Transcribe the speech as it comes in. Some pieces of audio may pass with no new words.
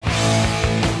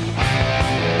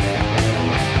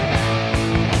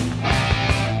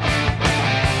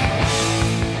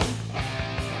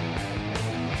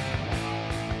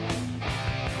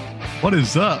What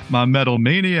is up, my metal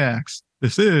maniacs?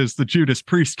 This is the Judas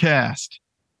Priest cast.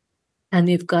 And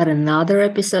we've got another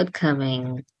episode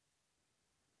coming.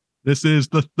 This is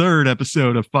the third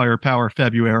episode of Firepower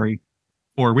February.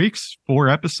 4 weeks, 4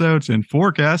 episodes, and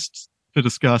 4 guests to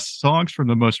discuss songs from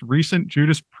the most recent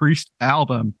Judas Priest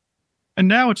album. And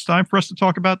now it's time for us to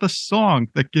talk about the song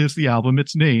that gives the album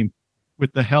its name,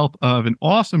 with the help of an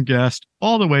awesome guest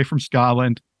all the way from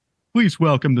Scotland. Please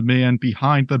welcome the man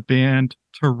behind the band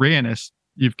Tyrannus.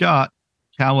 You've got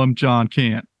Callum John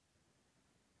Cant.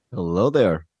 Hello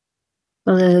there.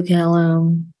 Hello,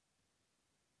 Callum.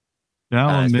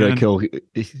 Callum, It's really cool.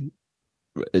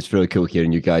 It's really cool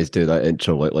hearing you guys do that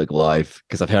intro like live,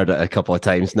 because I've heard it a couple of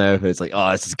times now. It's like,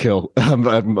 oh, this is cool. I'm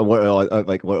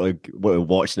literally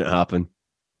watching it happen.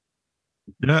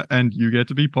 Yeah, and you get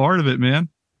to be part of it, man.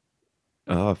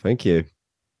 Oh, thank you.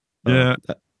 Yeah,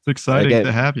 it's exciting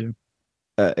to have you.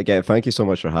 Again, thank you so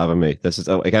much for having me. This is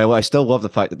I still love the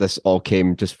fact that this all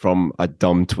came just from a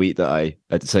dumb tweet that I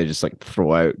decided to just like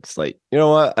throw out. It's like, you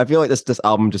know what? I feel like this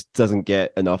album just doesn't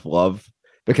get enough love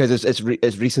because it's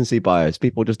recency bias.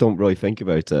 People just don't really think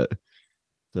about it.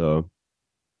 So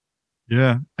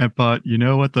yeah, but you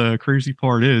know what the crazy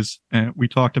part is? And we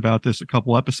talked about this a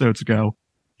couple episodes ago.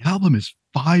 The album is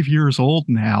 5 years old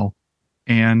now,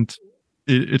 and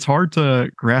it's hard to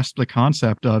grasp the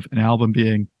concept of an album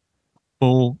being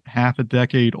full half a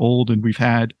decade old, and we've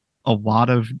had a lot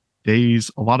of days,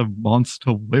 a lot of months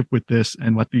to live with this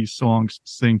and let these songs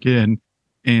sink in.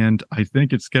 And I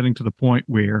think it's getting to the point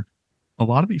where a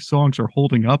lot of these songs are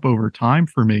holding up over time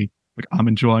for me. Like, I'm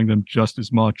enjoying them just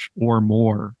as much or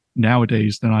more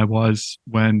nowadays than I was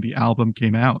when the album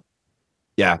came out.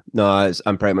 Yeah, no,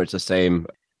 I'm pretty much the same.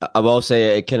 I will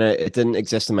say it didn't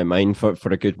exist in my mind for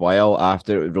a good while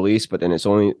after it released, but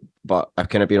I've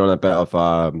kind of been on a bit of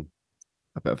a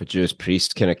Judas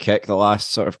Priest kind of kick the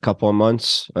last sort of couple of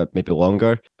months, maybe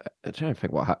longer. I'm trying to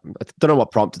think what happened. I don't know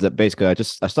what prompted it. Basically, I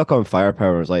stuck on Firepower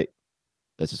and was like,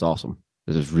 this is awesome.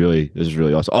 This is really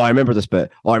awesome. Oh, I remember this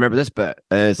bit. Oh, I remember this bit.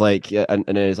 And it's like, yeah, and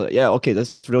then it's like, yeah, okay,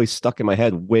 this really stuck in my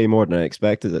head way more than I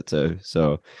expected it to.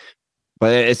 So,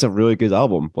 but it's a really good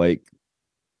album. Like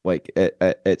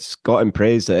it's gotten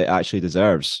praise that it actually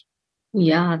deserves.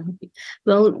 Yeah.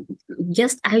 Well,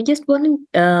 I just want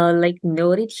to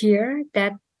note it here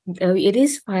that it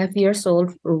is 5 years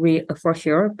old for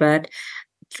sure, but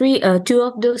two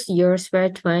of those years were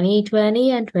 2020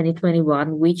 and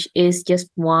 2021, which is just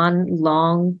one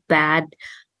long bad,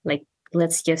 like,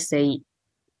 let's just say,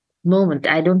 moment.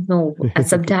 I don't know. And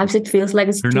sometimes it feels like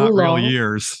it's They're too not long. real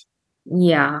years.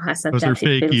 Yeah, Those are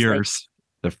fake years.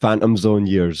 They're Phantom Zone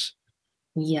years.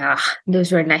 Yeah,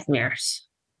 those were nightmares.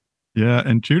 Yeah,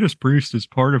 and Judas Priest is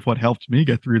part of what helped me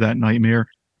get through that nightmare.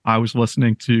 I was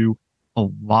listening to a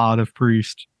lot of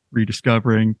Priest,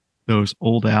 rediscovering those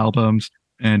old albums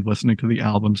and listening to the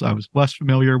albums I was less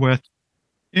familiar with.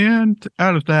 And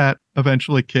out of that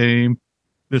eventually came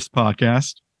this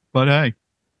podcast. But hey,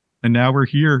 and now we're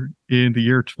here in the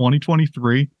year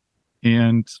 2023.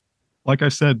 And like I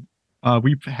said,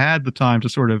 we've had the time to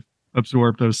sort of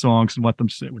absorb those songs and let them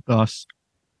sit with us.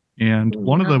 And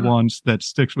one of the ones that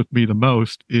sticks with me the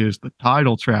most is the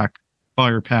title track,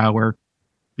 Firepower,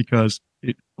 because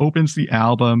it opens the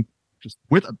album just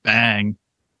with a bang.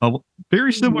 A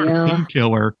very similar to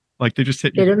Painkiller. Like, they just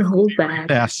hit you. They don't hold back.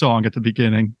 Fast song at the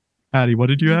beginning. Patty, what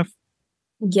did you have?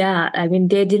 Yeah, I mean,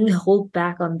 they didn't hold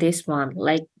back on this one.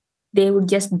 Like, they would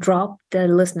just drop the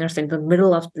listeners in the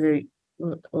middle of the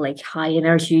high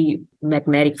energy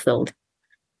magnetic field.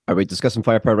 Are we discussing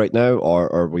Firepower right now,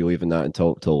 or are we leaving that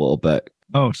until a little bit?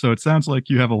 Oh, so it sounds like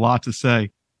you have a lot to say.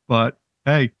 But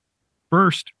hey,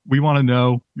 first, we want to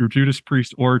know your Judas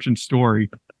Priest origin story.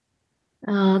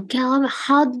 Callum,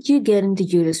 how did you get into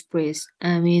Judas Priest?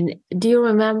 I mean, do you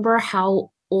remember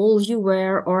how old you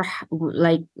were, or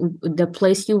like the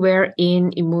place you were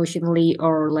in emotionally,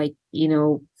 or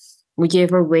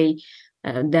whichever way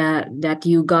that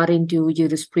you got into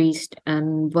Judas Priest,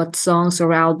 and what songs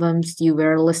or albums you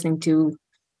were listening to?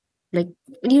 Like,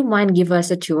 would you mind give us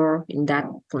a tour in that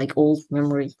old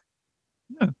memory?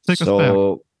 Yeah, take us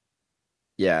back.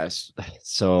 Yes.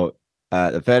 So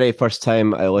the very first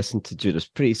time I listened to Judas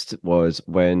Priest was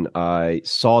when I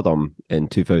saw them in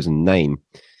 2009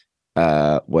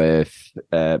 with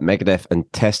Megadeth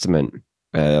and Testament.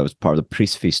 I was part of the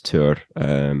Priest Feast tour.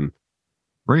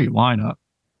 Great lineup.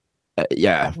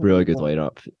 Yeah, really good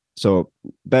lineup. So,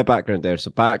 bit of background there. So,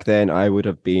 back then, I would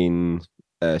have been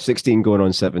 16 going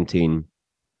on 17.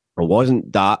 I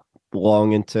wasn't that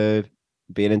long into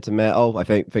being into metal. I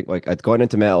think like I'd gone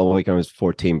into metal like when I was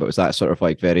 14, but it was that sort of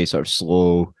like very sort of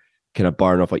slow kind of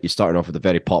burn off, like you're starting off with the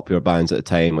very popular bands at the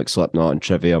time, like Slipknot and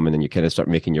Trivium, and then you kind of start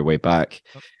making your way back.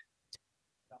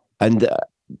 And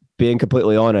being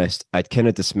completely honest, I'd kind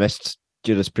of dismissed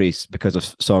Judas Priest because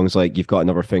of songs like "You've Got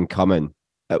Another Thing Coming,"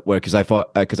 where because I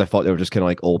thought they were just kind of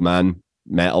like old man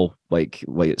metal, like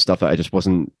stuff that I just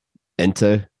wasn't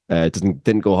into.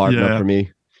 Didn't go hard enough for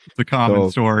me. It's a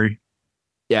common story.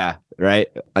 Yeah, right.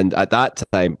 And at that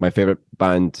time, my favorite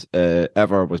band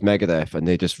ever was Megadeth, and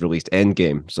they just released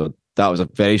Endgame. So that was a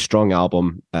very strong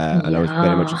album, and I was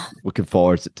very much looking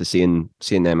forward to seeing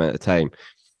them at the time.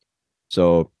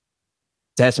 So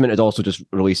Testament had also just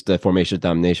released the Formation of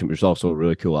Damnation, which was also a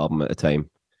really cool album at the time.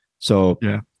 So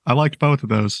yeah, I liked both of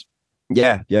those.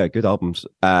 Yeah, good albums.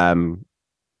 And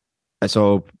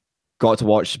so got to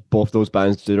watch both those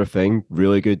bands do their thing.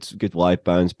 Really good live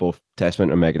bands, both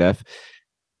Testament and Megadeth.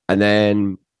 And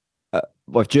then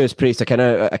with Judas Priest, I kind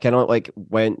of like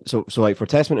went so like for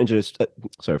Testament and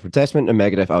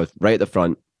Megadeth, I was right at the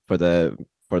front for the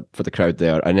crowd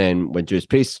there. And then when Judas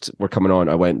Priest were coming on,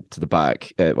 I went to the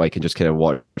back, like and just kind of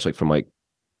watch like from like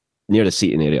near the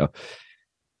seating area.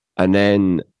 And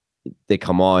then they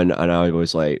come on, and I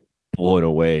was like blown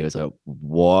away. I was like,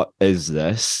 "What is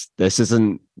this? This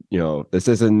isn't old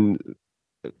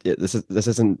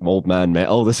man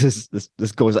metal. This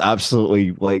goes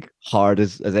absolutely like hard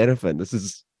as anything. This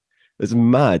is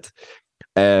mad."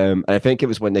 And I think it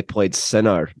was when they played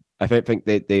Sinner. I think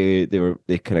they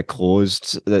kind of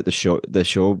closed the show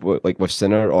like with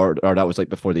Sinner, or that was like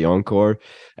before the encore,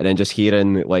 and then just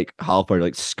hearing like Halford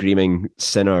like screaming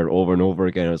Sinner over and over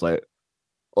again, I was like,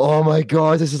 "Oh my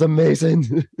god, this is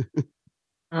amazing!"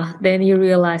 Then you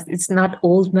realize it's not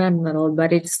old man metal,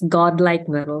 but it's godlike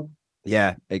metal.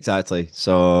 Yeah, exactly.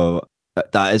 So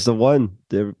that is the one.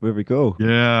 There we go.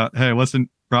 Yeah. Hey, listen,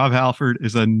 Rob Halford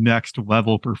is a next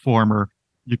level performer.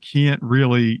 You can't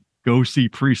really go see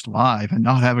Priest live and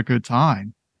not have a good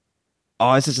time.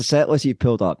 Oh, this is a set list you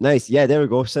pulled up. Nice. Yeah, there we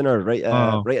go. Sinner right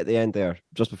at the end there,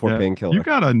 just before Painkiller. You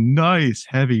got a nice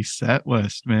heavy set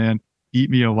list, man. Eat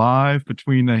Me Alive,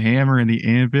 Between the Hammer and the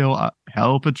Anvil,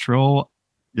 Hell Patrol.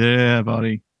 Yeah,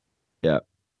 buddy. Yeah.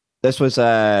 This was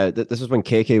when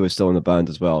KK was still in the band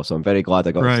as well, so I'm very glad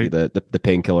I got to see the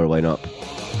Painkiller lineup.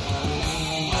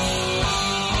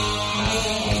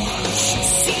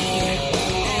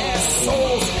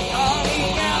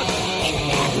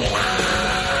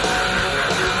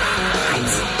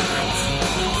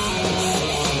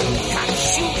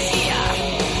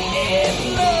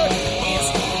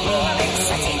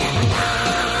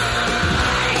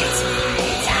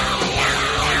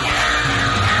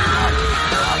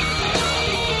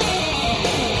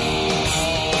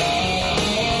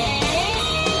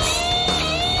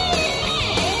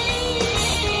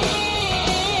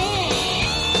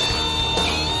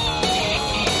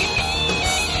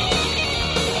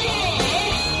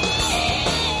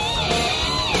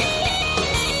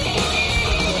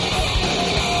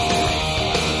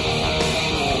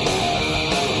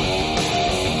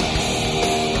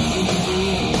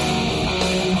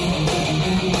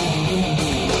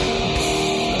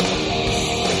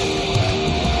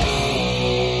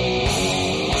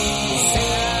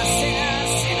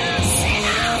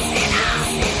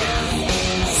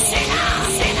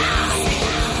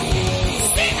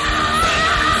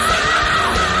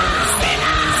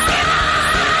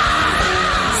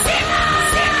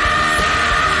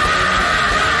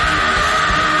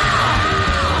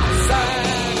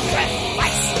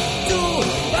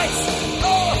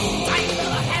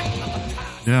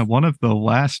 Yeah, one of the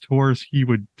last tours he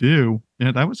would do.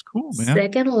 Yeah, that was cool, man.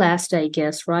 Second last, I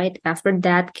guess, right? After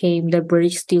that came the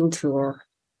British Steel Tour.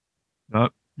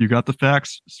 You got the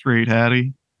facts straight,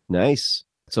 Hattie. Nice.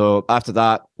 So after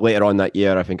that, later on that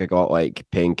year, I think I got like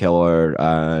Painkiller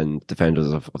and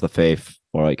Defenders of the Faith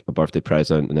for like a birthday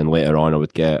present. And then later on, I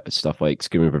would get stuff like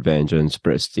Screaming for Vengeance,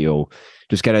 British Steel.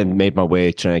 Just kind of made my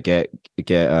way trying to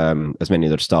get as many of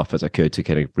their stuff as I could to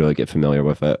kind of really get familiar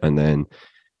with it. And then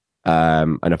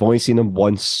and I've only seen them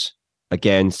once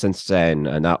again since then,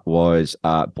 and that was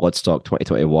at Bloodstock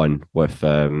 2021 with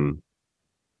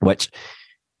which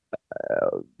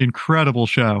incredible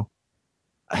show.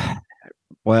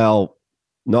 Well,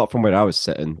 not from where I was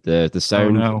sitting. The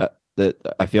sound,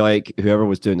 I feel like whoever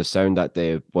was doing the sound that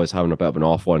day was having a bit of an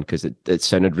off one because it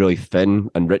sounded really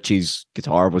thin, and Richie's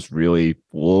guitar was really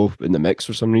low in the mix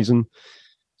for some reason.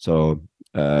 So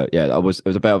yeah, it was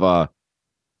a bit of a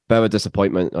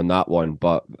disappointment on that one,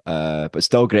 but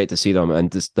still great to see them,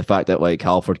 and just the fact that like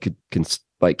Halford can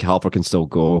still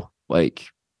go like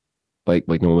no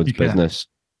one's business.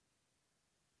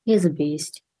 He's a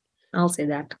beast. I'll say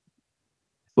that.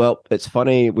 Well, it's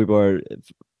funny. We were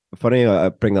funny I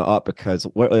bring that up because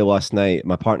literally last night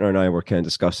my partner and I were kind of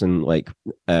discussing like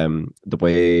the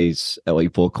ways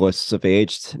like vocalists have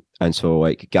aged, and so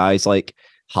like guys like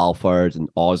Halford and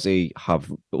Ozzy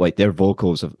have like their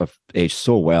vocals have aged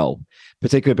so well,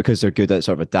 particularly because they're good at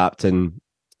sort of adapting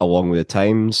along with the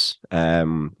times.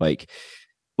 Like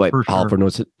For sure. Halford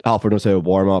knows how to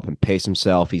warm up and pace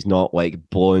himself. He's not like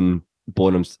blowing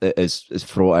his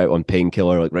throat out on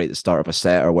painkiller like right at the start of a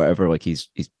set or whatever. Like he's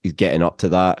getting up to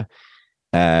that.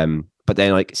 But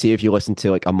then like see if you listen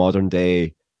to like a modern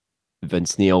day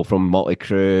Vince Neil from Motley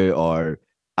Crue or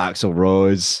Axl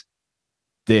Rose,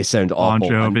 they sound Bon awful.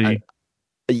 Jovi.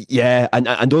 Yeah,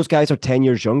 and those guys are 10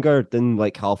 years younger than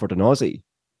like Halford and Ozzy,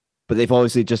 but they've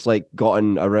obviously just like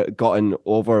gotten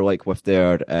over like with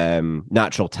their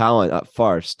natural talent at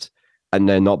first, and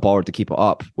then not bothered to keep it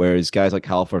up. Whereas guys like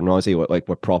Halford and Ozzy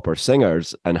were proper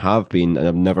singers and have been and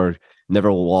have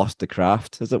never lost the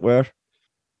craft, as it were.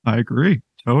 I agree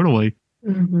totally.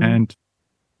 Mhm. And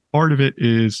part of it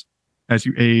is as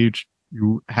you age,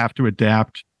 you have to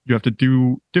adapt. You have to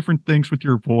do different things with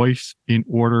your voice in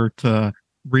order to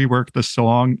rework the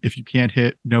song if you can't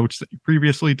hit notes that you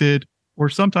previously did. Or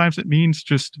sometimes it means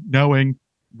just knowing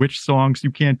which songs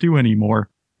you can't do anymore.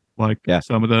 Like Yeah.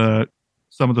 some of the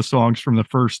songs from the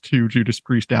first two Judas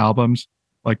Priest albums,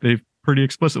 like they've pretty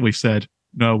explicitly said,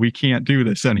 no, we can't do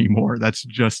this anymore. That's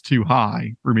just too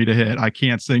high for me to hit. I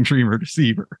can't sing Dreamer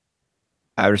Deceiver.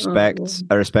 I respect Oh.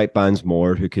 I respect bands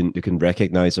more who can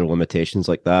recognize their limitations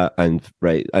like that and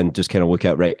just kind of look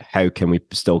at how can we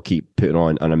still keep putting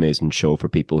on an amazing show for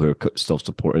people who are still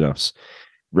supporting us,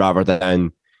 rather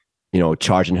than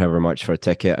charging however much for a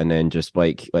ticket and then just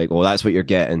like well, that's what you're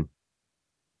getting.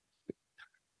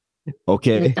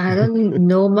 Okay. I don't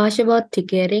know much about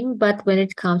ticketing, but when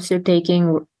it comes to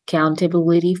taking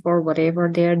accountability for whatever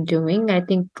they're doing, I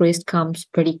think Priest comes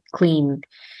pretty clean.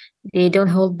 They don't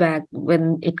hold back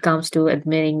when it comes to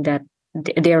admitting that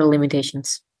there are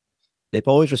limitations. They've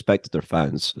always respected their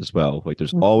fans as well. Like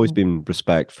there's always Mhm. been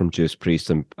respect from Judas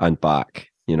Priest and back,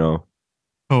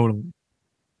 Totally.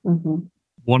 Mhm.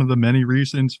 One of the many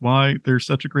reasons why they're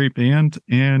such a great band,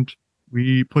 and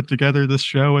we put together this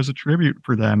show as a tribute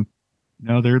for them.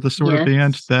 They're the sort of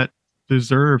band Yes. that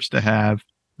deserves to have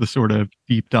the sort of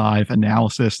deep dive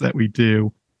analysis that we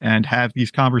do and have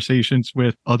these conversations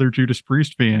with other Judas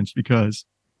Priest fans because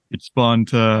it's fun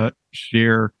to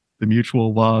share the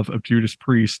mutual love of Judas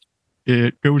Priest.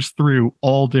 It goes through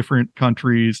all different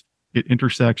countries, it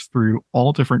intersects through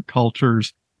all different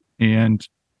cultures, and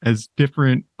as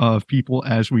different of people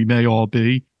as we may all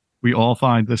be, we all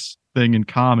find this thing in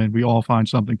common. We all find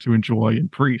something to enjoy in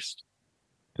Priest.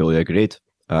 Fully agreed.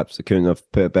 Absolutely couldn't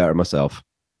have put it better myself.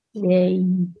 Yay.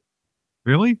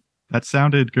 Really? That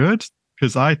sounded good?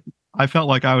 Because I felt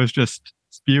like I was just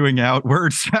spewing out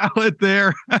word salad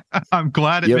there. I'm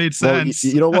glad it made sense.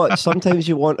 You know what? Sometimes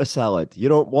you want a salad. You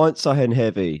don't want something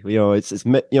heavy. What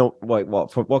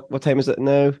time is it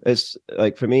now? It's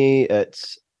like for me,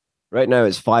 it's right now.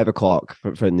 It's 5 o'clock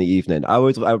for in the evening. I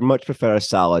would much prefer a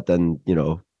salad than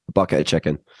a bucket of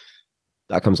chicken.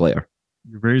 That comes later.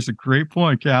 You raise a great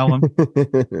point, Callum.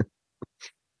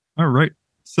 All right.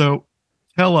 So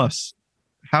tell us,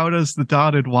 how does the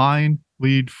dotted line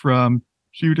lead from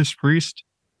Judas Priest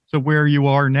to where you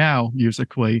are now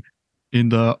musically in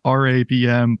the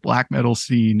RABM black metal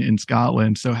scene in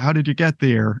Scotland? So how did you get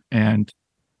there, and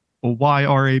why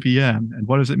RABM, and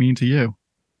what does it mean to you?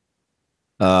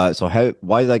 So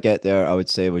why did I get there? I would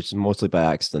say was mostly by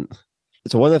accident.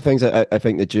 So one of the things that I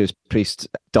think the Judas Priest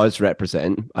does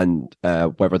represent, and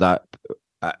whether that,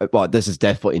 well, this is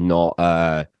definitely not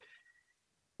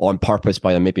on purpose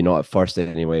by them, maybe not at first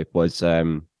anyway, was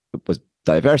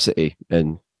diversity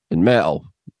in metal.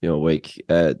 The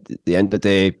end of the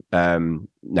day, 9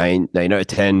 out of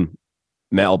 10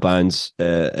 metal bands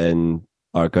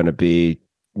are going to be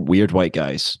weird white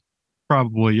guys.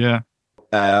 Probably, yeah.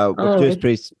 With Judas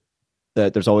Priest,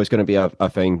 there's always going to be a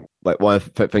thing. Like one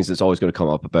of the things that's always going to come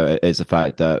up about it is the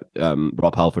fact that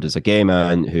Rob Halford is a gay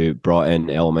man who brought in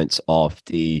elements of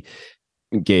the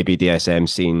gay BDSM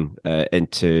scene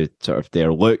into sort of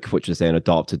their look, which was then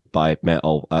adopted by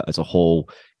metal as a whole,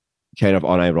 kind of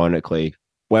unironically.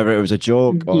 Whether it was a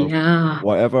joke or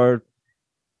whatever,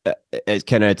 it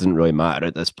kind of didn't really matter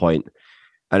at this point.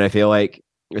 And I feel like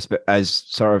as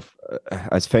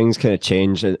things kind of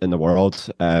change in the world,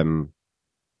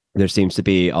 there seems to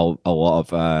be a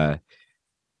lot of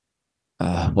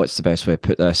what's the best way to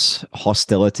put this?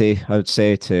 Hostility, I would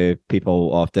say, to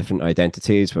people of different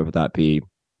identities, whether that be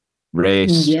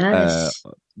race,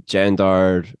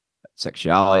 gender,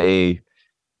 sexuality,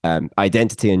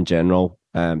 identity in general.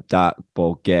 That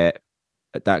will get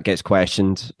that gets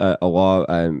questioned a lot,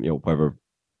 you know,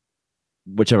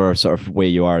 whichever sort of way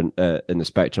you are in the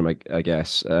spectrum, I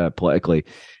guess, politically.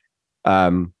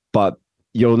 But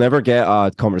you'll never get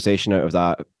a conversation out of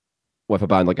that with a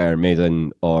band like Iron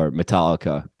Maiden or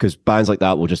Metallica, because bands like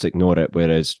that will just ignore it.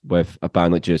 Whereas with a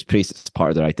band like Judas Priest, it's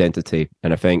part of their identity.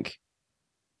 And I think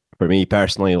for me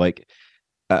personally, like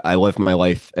I live my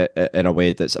life in a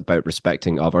way that's about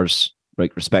respecting others,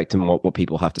 like respecting what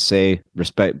people have to say,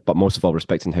 but most of all,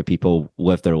 respecting how people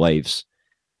live their lives.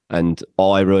 And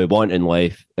all I really want in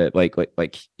life, like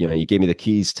you know, you gave me the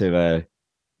keys to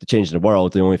changing the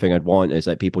world. The only thing I'd want is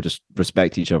that people just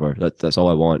respect each other. That's all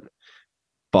I want.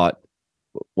 But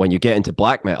when you get into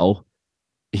black metal,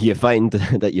 you find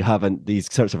that you haven't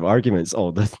these sorts of arguments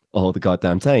all the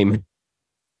goddamn time.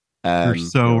 You're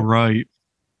so right.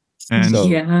 And So-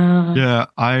 yeah,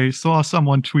 I saw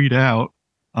someone tweet out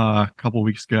a couple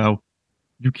weeks ago,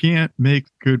 you can't make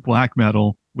good black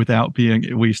metal without being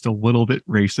at least a little bit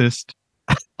racist.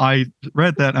 I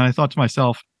read that and I thought to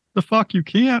myself, the fuck you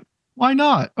can't? Why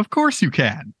not? Of course you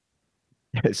can.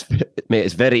 It's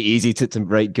very easy to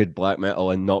write good black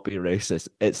metal and not be racist.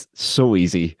 It's so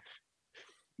easy.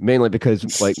 Mainly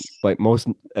because like most,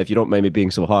 if you don't mind me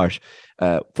being so harsh,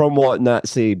 from what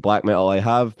Nazi black metal I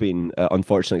have been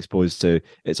unfortunately exposed to,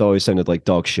 it's always sounded like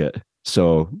dog shit.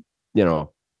 So, you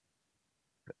know,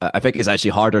 I think it's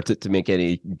actually harder to make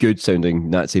any good sounding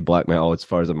Nazi black metal as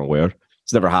far as I'm aware.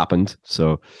 It's never happened.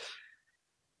 So,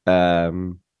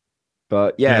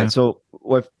 but yeah. So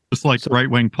with just like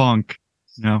right-wing punk,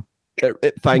 you know.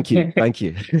 Thank you.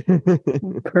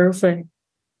 Perfect.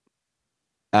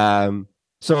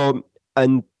 So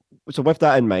with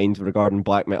that in mind, regarding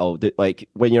black metal, like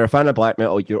when you're a fan of black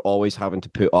metal, you're always having to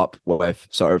put up with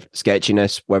sort of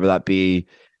sketchiness, whether that be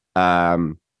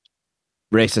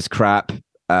racist crap,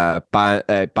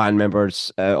 band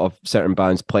members of certain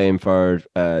bands playing for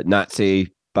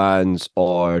Nazi bands,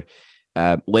 or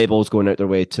labels going out their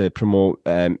way to promote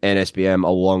NSBM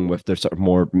along with their sort of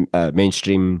more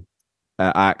mainstream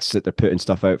acts that they're putting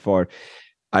stuff out for.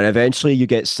 And eventually you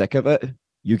get sick of it.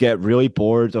 You get really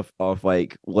bored of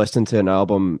like listening to an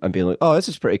album and being like, oh, this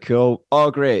is pretty cool. Oh,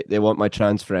 great. They want my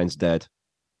trans friends dead.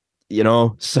 You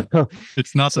know? So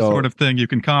it's not the sort of thing you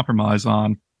can compromise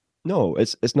on. No,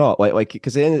 it's not like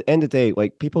because at the end of the day,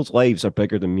 like people's lives are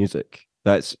bigger than music.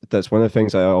 That's one of the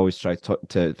things I always try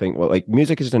to think. Well, like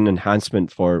music is an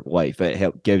enhancement for life. It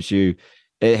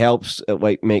helps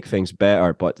like make things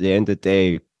better. But at the end of the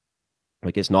day,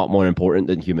 like it's not more important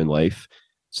than human life.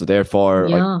 So therefore,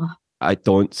 like, I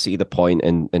don't see the point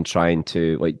in trying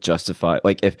to like justify.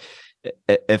 Like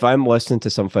if I'm listening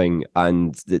to something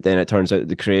and then it turns out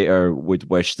the creator would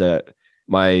wish that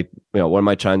one of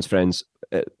my trans friends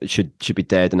should be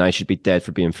dead and I should be dead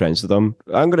for being friends with them,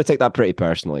 I'm going to take that pretty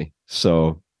personally.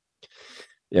 So,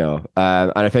 you know,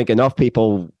 and I think enough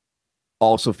people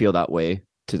also feel that way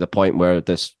to the point where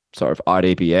this sort of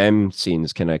RABM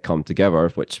scenes kind of come together,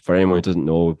 which for anyone who doesn't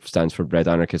know stands for Red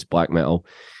Anarchist Black Metal,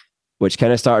 which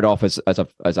kind of started off as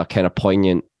a kind of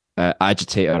poignant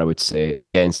agitator, I would say,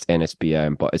 against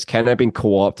NSBM, but it's kind of been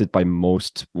co-opted by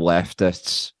most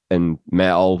leftists in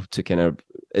metal to kind of,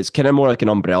 it's kind of more like an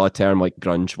umbrella term like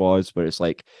grunge was, where it's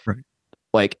like, right.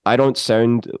 Like I don't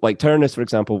sound like Tyrannus, for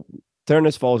example.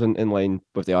 Tyrannus falls in line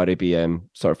with the RABM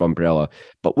sort of umbrella,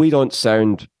 but we don't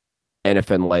sound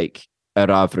anything like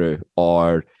Eravru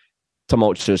or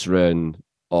Tumultuous Ruin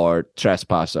or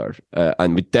Trespasser,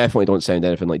 and we definitely don't sound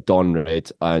anything like Dawn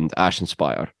Red and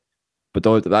Ashenspire. But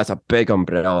that's a big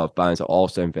umbrella of bands that all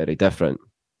sound very different.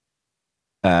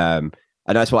 And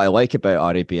that's what I like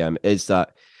about RABM is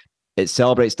that it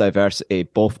celebrates diversity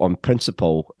both on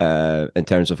principle, in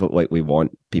terms of like we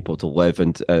want people to live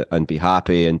and be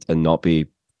happy and not be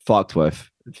fucked with,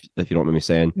 if you don't mind me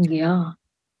saying. Yeah.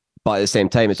 But at the same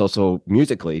time, it's also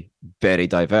musically very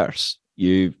diverse.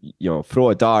 You know, throw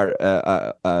a dart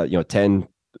at 10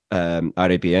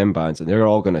 RABM bands, and they're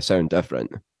all going to sound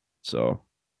different. So,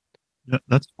 yeah,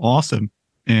 that's awesome,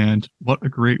 and what a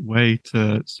great way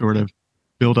to sort of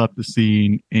build up the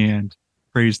scene and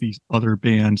praise these other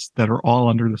bands that are all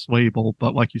under this label.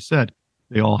 But like you said,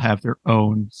 they all have their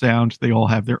own sound, they all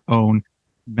have their own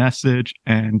message,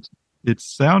 and it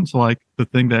sounds like the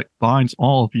thing that binds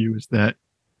all of you is that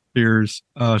there's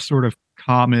a sort of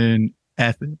common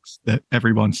ethics that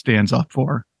everyone stands up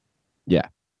for. Yeah,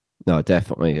 no,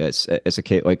 definitely. It's a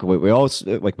case like we all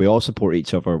support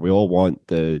each other. We all want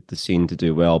the scene to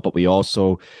do well, but we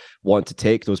also want to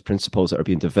take those principles that are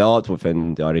being developed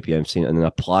within the RABM scene and then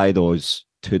apply those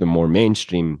to the more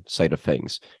mainstream side of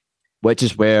things, which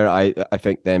is where I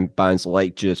think then bands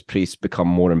like Judas Priest become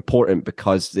more important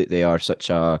because they are such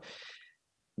a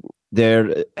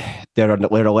they're they're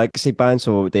a legacy band,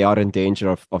 so they are in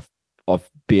danger of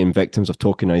being victims of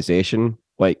tokenization.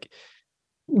 Like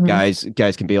Mhm.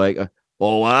 guys can be like,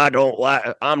 "Oh, I'm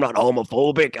not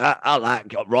homophobic. I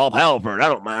like Rob Halford. I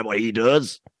don't mind what he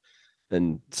does,"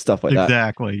 and stuff like that.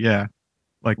 Exactly. Yeah.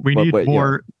 Like we need But yeah,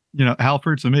 more,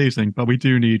 Halford's amazing, but we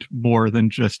do need more than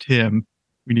just him.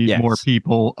 We need more yes,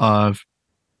 people of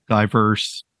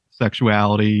diverse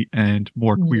sexuality and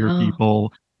more queer Yeah.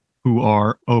 people who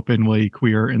are openly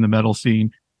queer in the metal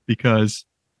scene because,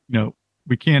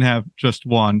 we can't have just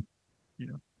one, you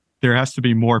know, there has to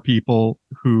be more people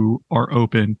who are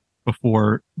open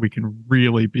before we can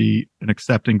really be an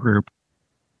accepting group.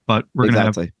 But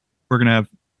exactly. we're gonna have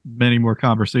many more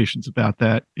conversations about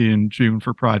that in June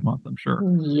for Pride Month, I'm sure.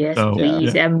 Yes, So Yeah.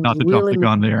 please. yeah, I'm not to jump really the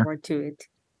gun looking there. forward to it.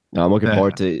 No, I'm looking Yeah.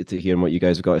 forward to hearing what you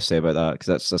guys have got to say about that,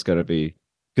 because that's going to be,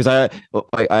 because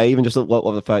I even just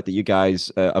love the fact that you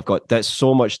guys have got that's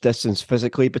so much distance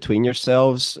physically between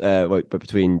yourselves, but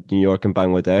between New York and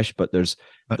Bangladesh. But there's,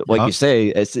 like Yeah, you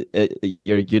say,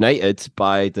 you're united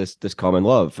by this common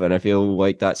love, and I feel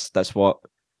like that's what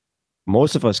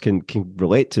most of us can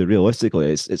relate to.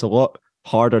 Realistically, it's a lot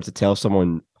harder to tell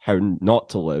someone how not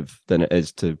to live than it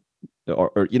is to,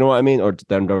 or you know what I mean, or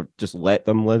then just let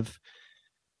them live.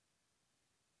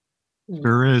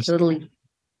 sure is. Totally.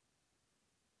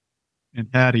 And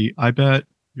Hattie, I bet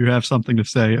you have something to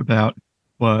say about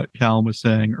what Callum was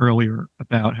saying earlier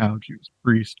about how Judas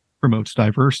Priest promotes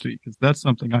diversity, because that's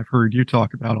something I've heard you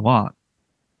talk about a lot.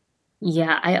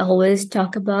 Yeah, I always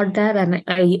talk about that, and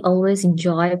I always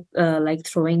enjoy like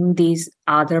throwing these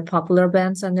other popular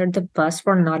bands under the bus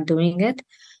for not doing it.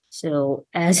 So,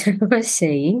 as I was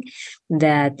saying,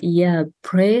 that yeah,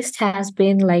 Priest has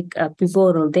been like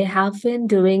pivotal. They have been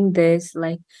doing this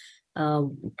like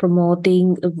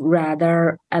promoting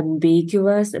rather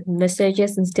ambiguous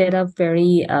messages instead of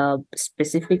very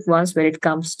specific ones when it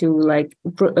comes to like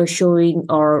showing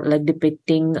or like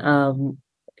depicting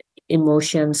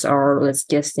emotions, or let's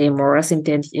just say morals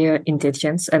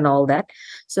intentions and all that.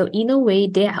 So in a way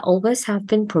they always have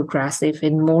been progressive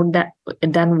in more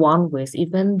than one ways,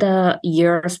 even the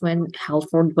years when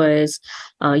Halford was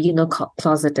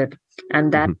closeted,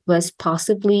 and that Mm-hmm. was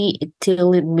possibly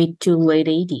till mid to late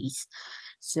 80s.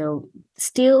 So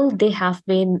still they have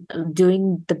been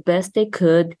doing the best they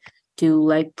could to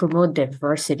like promote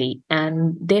diversity,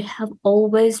 and they have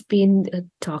always been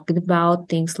talking about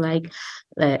things like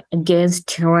against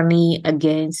tyranny,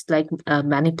 against like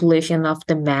manipulation of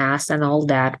the mass and all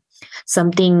that.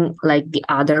 Something like the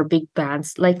other big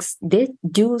bands, like they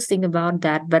do sing about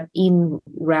that, but in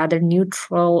rather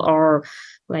neutral or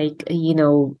like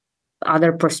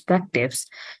other perspectives.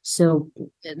 So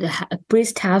the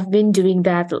priests have been doing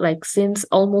that like since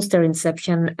almost their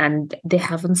inception, and they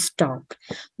haven't stopped.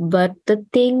 But the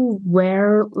thing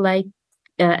where like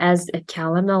as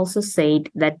Callum also said,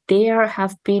 that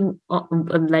have been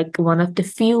like one of the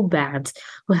few bands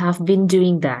who have been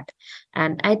doing that.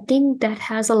 And I think that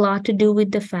has a lot to do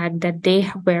with the fact that they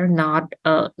were not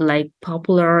like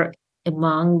popular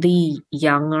among the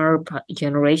younger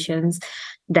generations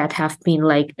that have been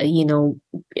like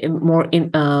more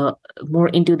in more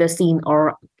into the scene,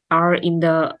 or are in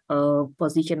the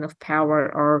position of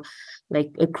power, or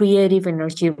like a creative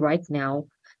energy right now.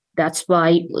 That's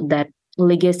why that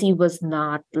legacy was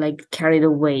not like carried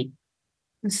away.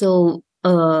 So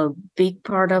a big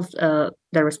part of the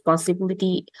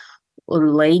responsibility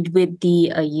laid with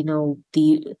the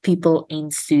the people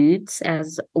in suits,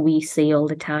 as we say all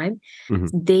the time.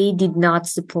 Mm-hmm. They did not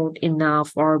support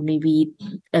enough, or maybe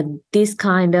this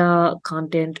kind of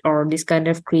content or this kind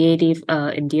of creative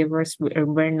endeavors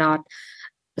were not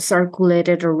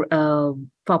circulated or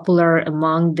popular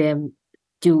among them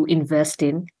to invest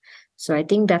in. So I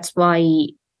think that's why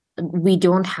we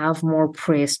don't have more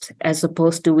priests, as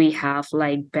opposed to we have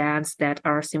like bands that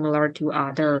are similar to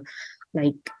other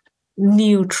like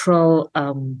neutral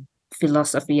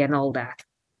philosophy and all that.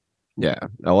 Yeah,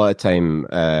 a lot of time,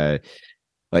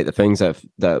 like the things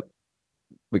that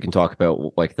we can talk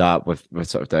about like that with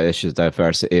sort of the issues of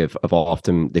diversity of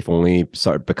often they've only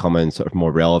sort of becoming sort of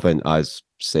more relevant as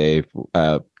say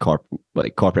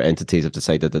corporate entities have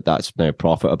decided that that's now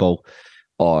profitable,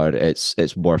 or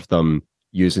it's worth them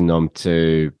using them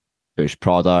to push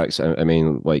products. I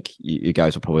mean, like you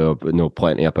guys will probably know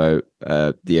plenty about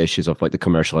the issues of like the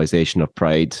commercialization of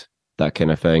Pride, that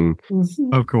kind of thing.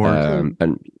 Mhm. Of course.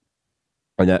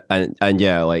 And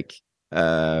yeah, like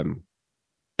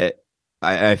it,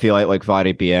 I feel like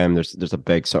Vari BM, there's a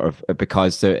big sort of,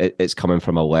 because it's coming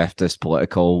from a leftist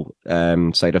political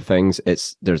side of things.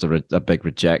 There's a big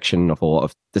rejection of a lot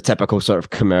of the typical sort of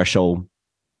commercial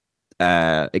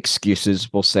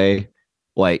excuses, we'll say.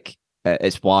 Like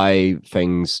it's why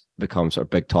things become sort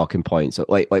of big talking points.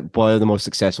 Like one of the most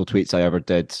successful tweets I ever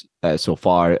did so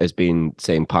far has been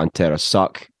saying Pantera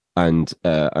suck, and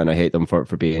I hate them for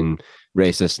being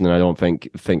racist, and I don't think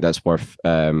that's worth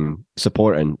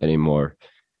supporting anymore.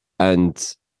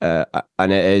 And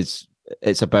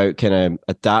it's about kind of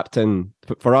adapting.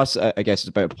 For us, I guess it's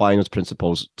about applying those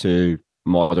principles to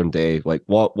modern day. Like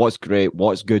what's great,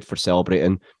 what's good for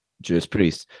celebrating Judas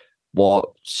Priest,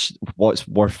 what's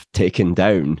worth taking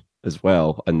down as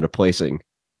well and replacing.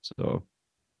 So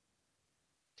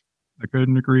I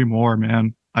couldn't agree more,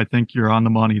 man. I think you're on the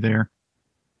money there.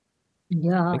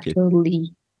 Yeah,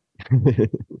 totally.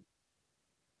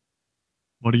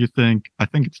 What do you think? I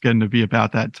think it's getting to be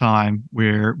about that time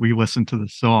where we listen to the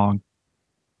song.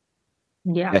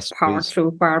 Yeah, yes, power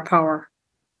through power.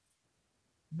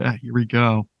 Yeah, here we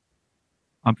go.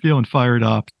 I'm feeling fired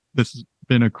up. This has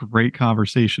been a great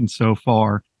conversation so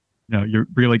far. You know, you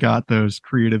really got those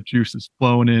creative juices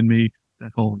flowing in me.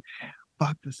 That whole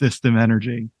fuck the system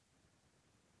energy.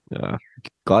 Yeah,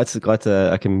 glad to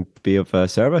I can be of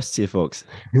service to you folks.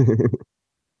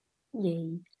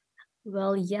 Yay.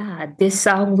 Well, yeah, this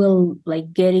song will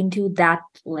like get into that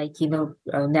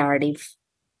narrative.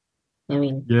 I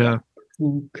mean, yeah.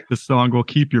 This song will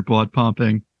keep your blood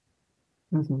pumping.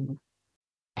 Mm-hmm.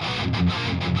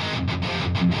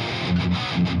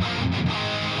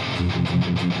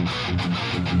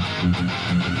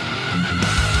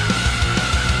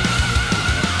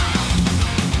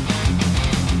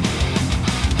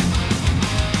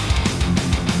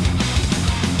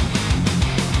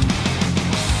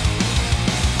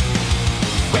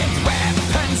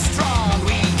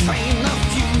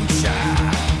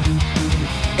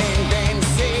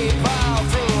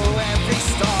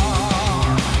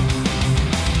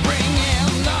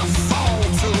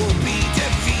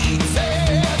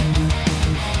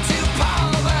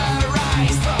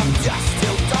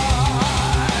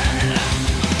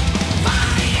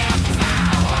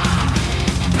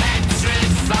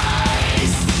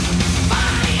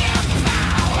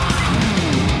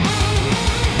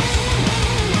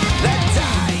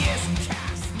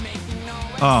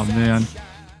 Oh, man.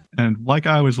 And like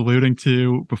I was alluding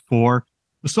to before,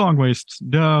 the song wastes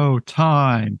no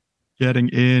time getting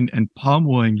in and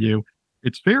pummeling you.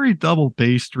 It's very double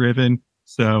bass driven,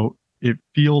 so it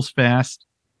feels fast,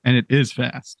 and it is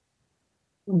fast.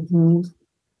 Mm-hmm.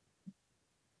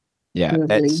 Yeah,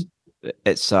 really?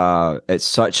 It's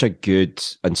such a good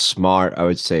and smart, I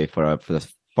would say, for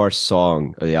the first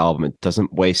song of the album. It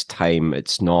doesn't waste time.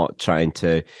 It's not trying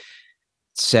to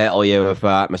settle you with an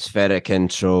atmospheric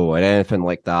intro or anything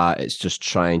like that. It's just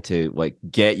trying to like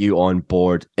get you on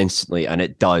board instantly, and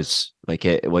it does. Like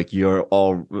you're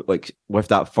all like with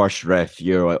that first riff,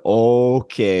 you're like,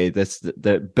 okay,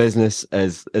 the business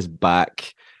is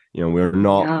back. You know, we're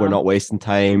not wasting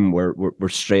time. We're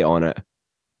straight on it.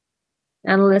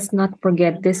 And let's not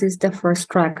forget, this is the first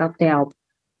track of the album.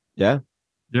 Yeah.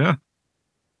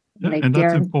 Like and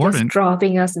they're that's important. Just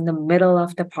dropping us in the middle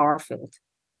of the power field.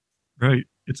 Right.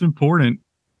 It's important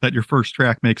that your first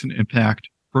track makes an impact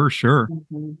for sure.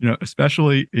 Mm-hmm. You know,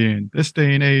 especially in this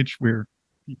day and age where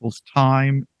people's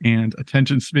time and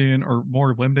attention span are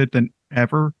more limited than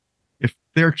ever. If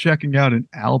they're checking out an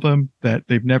album that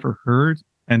they've never heard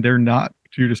and they're not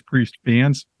Judas Priest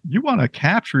fans, you want to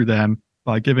capture them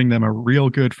by giving them a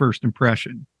real good first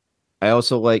impression. I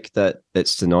also like that it's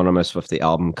synonymous with the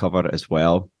album cover as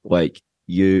well. Like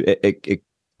it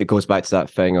goes back to that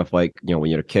thing of like, you know, when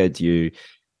you're a kid, you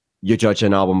judge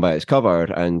an album by its cover,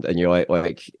 and you're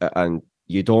like, and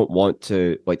you don't want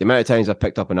to, like, the amount of times I've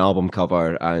picked up an album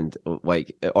cover and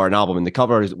like, or an album and the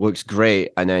cover looks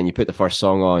great, and then you put the first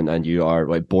song on and you are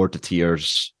like bored to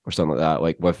tears or something like that.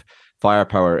 Like with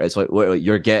Firepower, it's like literally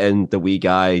you're getting the wee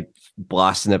guy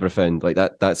blasting everything like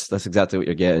that. That's exactly what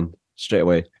you're getting straight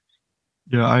away.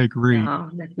 Yeah, I agree. Oh,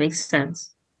 that makes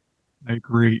sense. I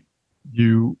agree.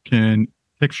 You can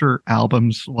picture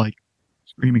albums like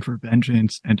Screaming for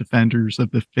Vengeance and Defenders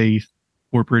of the Faith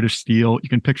or British Steel. You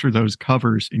can picture those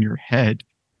covers in your head,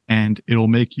 and it'll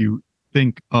make you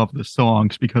think of the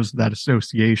songs because of that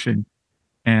association.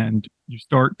 And you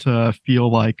start to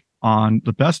feel like on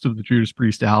the best of the Judas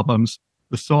Priest albums,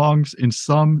 the songs in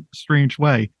some strange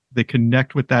way, they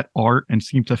connect with that art and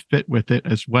seem to fit with it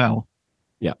as well.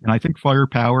 Yeah. And I think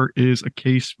Firepower is a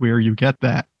case where you get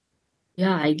that.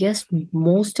 Yeah, I guess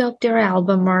most of their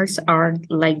album arts are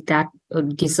like that,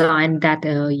 designed that,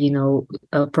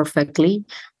 perfectly.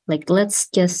 Like, let's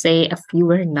just say a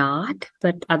few are not,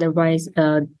 but otherwise,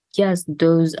 yes,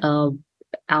 those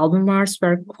album arts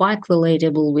were quite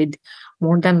relatable with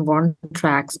more than one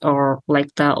tracks or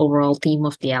like the overall theme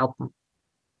of the album.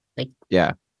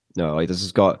 Yeah, no, like this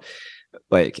has got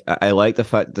like I like the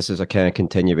fact this is a kind of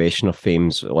continuation of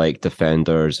themes like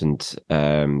Defenders and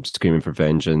Screaming for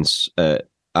Vengeance,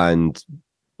 and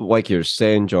like you're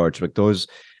saying, George, like those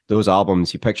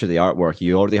albums, you picture the artwork,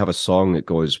 you already have a song that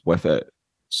goes with it.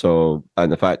 So,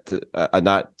 and the fact that, and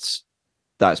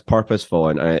that's purposeful,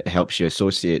 and it helps you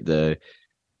associate the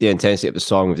intensity of the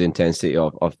song with the intensity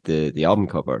of the album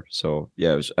cover. So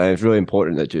yeah, it was really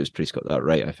important that Judas Priest got that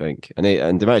right, I think. And the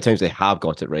amount of times they have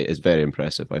got it right is very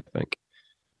impressive, I think.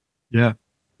 Yeah.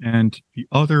 And the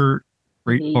other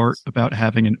great part about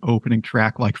having an opening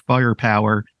track like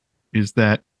Firepower is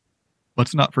that,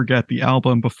 let's not forget, the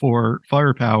album before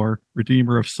Firepower,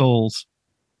 Redeemer of Souls,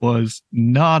 was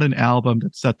not an album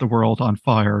that set the world on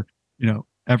fire. You know,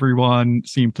 everyone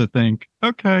seemed to think,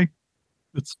 okay,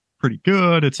 it's pretty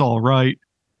good, it's all right.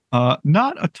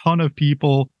 Not a ton of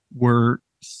people were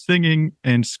singing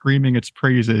and screaming its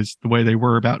praises the way they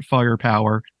were about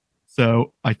Firepower.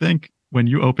 So I think when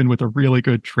you open with a really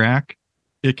good track,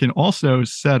 it can also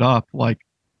set up like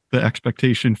the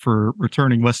expectation for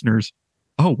returning listeners.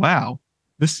 Oh, wow,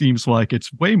 this seems like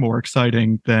it's way more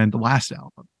exciting than the last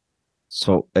album.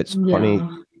 So it's funny.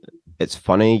 It's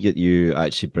funny that you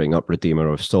actually bring up Redeemer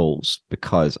of Souls,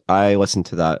 because I listened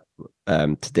to that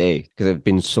today, because it's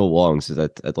been so long since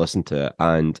I'd listened to it.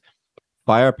 And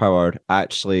Firepower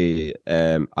actually,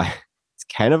 it's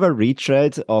kind of a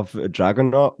retread of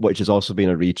Dragonaut, which has also been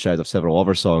a retread of several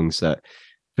other songs that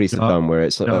Priest have done, where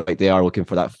it's like they are looking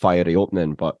for that fiery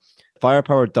opening. But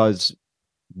Firepower does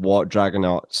what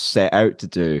Dragonaut set out to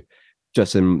do,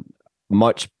 just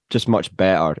much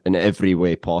better in every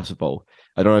way possible.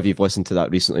 I don't know if you've listened to that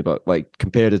recently, but like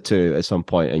compare the two at some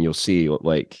point and you'll see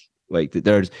like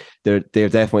they're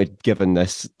definitely given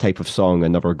this type of song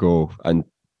another go and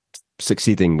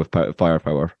succeeding with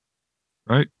Firepower.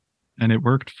 Right. And it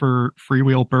worked for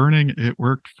Freewheel Burning, it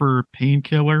worked for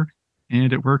Painkiller,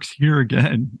 and it works here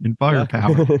again in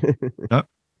Firepower. Yep.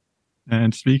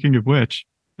 And speaking of which,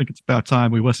 I think it's about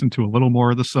time we listen to a little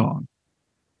more of the song.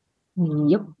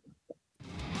 Yep.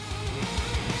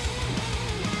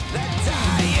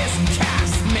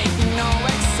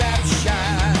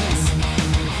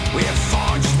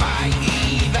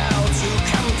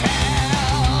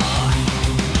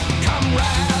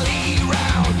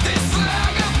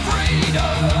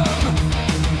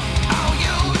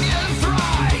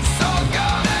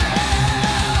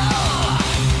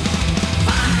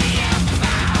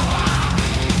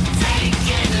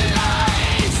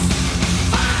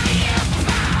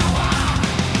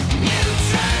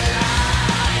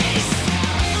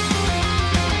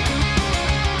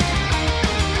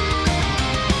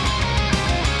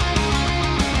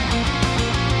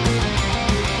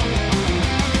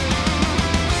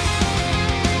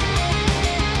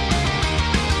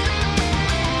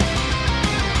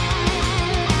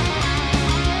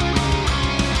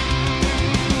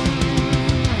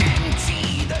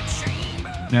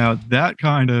 Now, that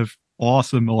kind of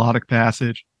awesome melodic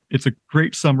passage, it's a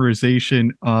great summarization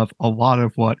of a lot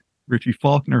of what Richie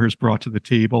Faulkner has brought to the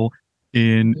table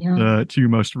in the two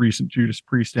most recent Judas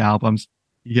Priest albums.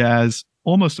 He has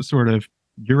almost a sort of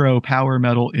Euro power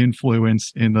metal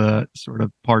influence in the sort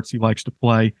of parts he likes to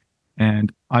play.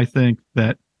 And I think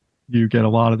that you get a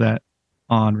lot of that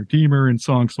on Redeemer and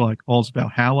songs like All's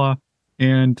Valhalla.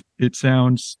 And it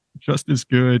sounds just as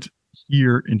good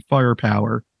here in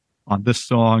Firepower on this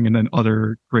song, and then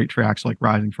other great tracks like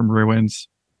Rising from Ruins.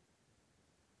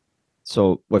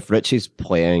 So with Richie's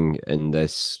playing on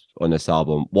this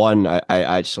album, one, I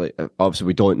actually, obviously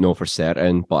we don't know for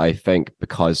certain, but I think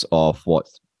because of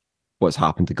what's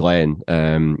happened to Glenn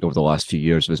over the last few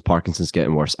years with his Parkinson's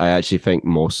getting worse, I actually think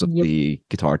most of the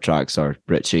guitar tracks are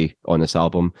Richie on this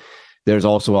album. There's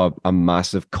also a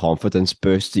massive confidence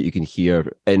boost that you can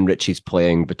hear in Richie's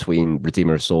playing between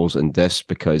Redeemer of Souls and this,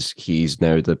 because he's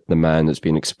now the man that's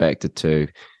been expected to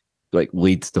like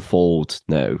lead the fold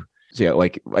now. So yeah,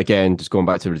 like again, just going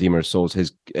back to Redeemer of Souls,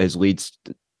 his leads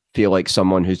feel like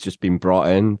someone who's just been brought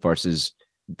in, versus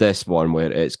this one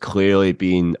where it's clearly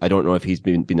been, I don't know if he's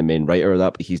been the main writer of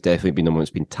that, but he's definitely been the one that's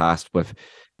been tasked with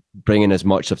bringing as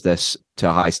much of this to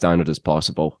a high standard as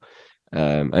possible.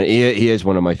 And he is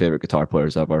one of my favorite guitar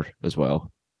players ever as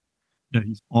well. Yeah,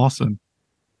 he's awesome.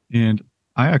 And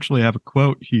I actually have a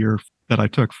quote here that I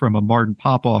took from a Martin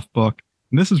Popoff book.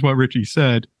 And this is what Richie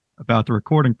said about the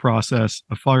recording process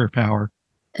of Firepower.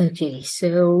 Okay,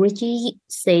 so Richie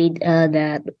said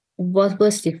that what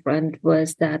was different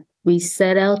was that we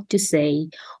set out to say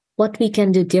what we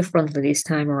can do differently this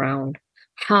time around.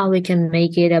 how we can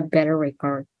make it a better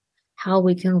record, how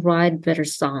we can write better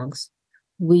songs.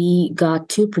 We got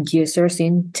two producers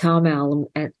in Tom Allen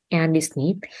and Andy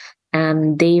Sneap,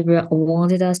 and they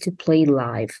wanted us to play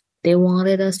live. They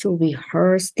wanted us to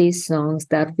rehearse these songs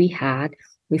that we had,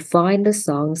 refine the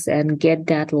songs, and get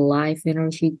that live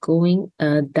energy going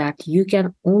that you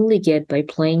can only get by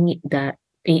playing that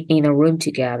in a room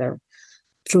together.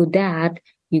 Through that,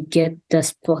 you get the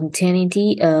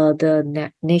spontaneity,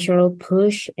 the natural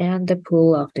push and the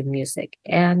pull of the music,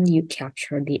 and you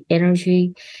capture the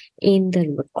energy in the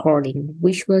recording,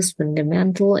 which was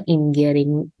fundamental in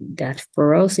getting that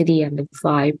ferocity and the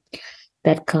vibe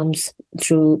that comes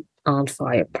through on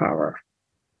Firepower.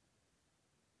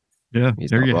 Yeah,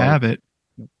 there you have it.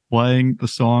 Playing the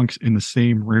songs in the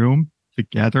same room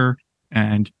together,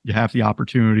 and you have the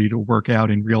opportunity to work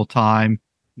out in real time,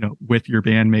 with your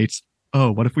bandmates.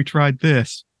 Oh, what if we tried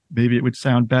this? Maybe it would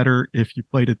sound better if you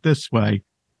played it this way.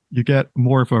 You get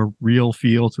more of a real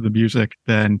feel to the music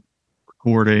than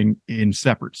recording in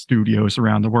separate studios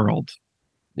around the world.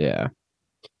 Yeah.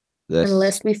 And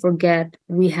lest we forget,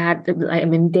 they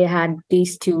had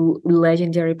these two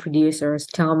legendary producers,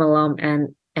 Tom Allen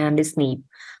and Andy Sneap.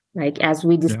 Like, as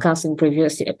we discussed in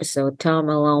previous episode, Tom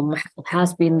Allen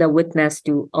has been the witness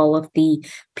to all of the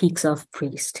peaks of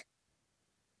Priest.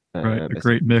 Right, a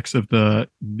great mix of the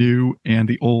new and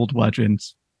the old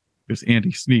legends. Because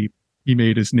Andy Sneap, he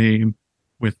made his name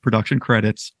with production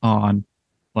credits on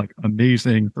like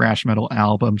amazing thrash metal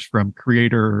albums from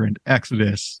Creator and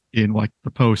Exodus in like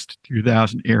the post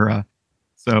 2000 era.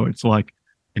 So it's like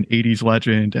an 80s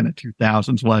legend and a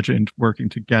 2000s legend working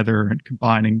together and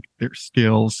combining their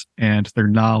skills and their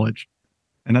knowledge.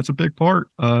 And that's a big part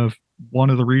of one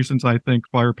of the reasons I think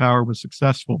Firepower was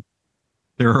successful.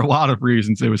 There are a lot of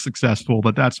reasons it was successful,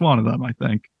 but that's one of them, I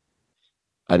think.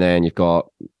 And then you've got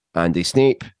Andy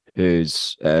Sneap,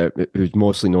 who's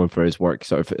mostly known for his work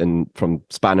sort of from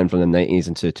spanning from the 90s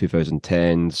into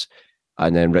 2010s.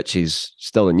 And then Richie's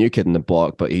still a new kid in the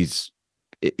block, but he's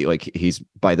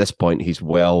by this point, he's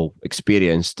well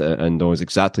experienced and knows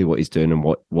exactly what he's doing and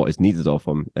what is needed of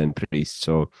him in Priest.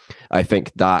 So I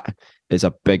think that is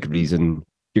a big reason.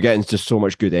 You're getting just so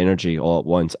much good energy all at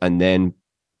once. And then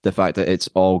the fact that it's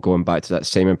all going back to that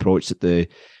same approach that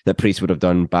Priest would have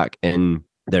done back in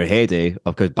their heyday,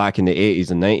 because back in the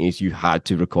 80s and 90s, you had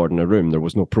to record in a room. There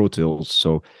was no Pro Tools,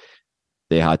 so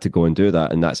they had to go and do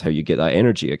that, and that's how you get that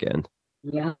energy again.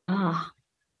 Yeah. You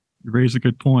raise a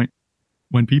good point.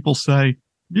 When people say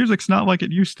music's not like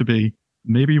it used to be,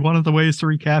 maybe one of the ways to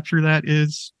recapture that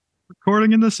is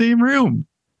recording in the same room.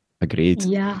 Agreed.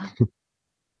 Yeah.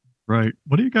 Right.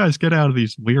 What do you guys get out of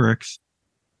these lyrics?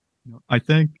 I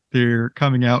think they're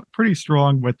coming out pretty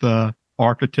strong with the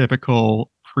archetypical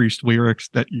Priest lyrics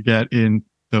that you get in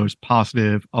those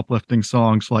positive, uplifting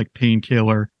songs like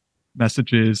Painkiller,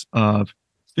 messages of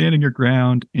standing your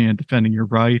ground and defending your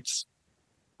rights.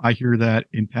 I hear that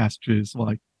in passages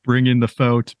like bring in the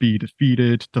foe to be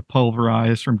defeated, to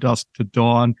pulverize from dusk to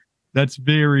dawn. That's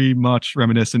very much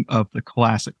reminiscent of the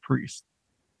classic Priest.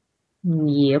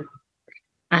 Yep.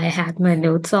 I had my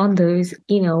notes on those,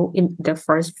 in the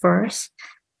first verse.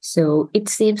 So it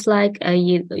seems like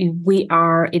we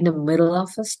are in the middle of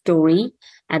a story,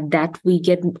 and that we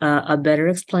get a better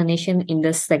explanation in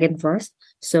the second verse.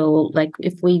 So, like,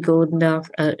 if we go now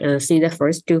see the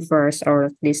first two verse, or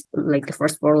at least like the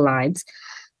first four lines,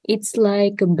 it's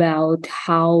like about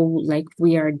how like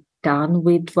we are done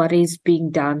with what is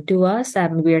being done to us,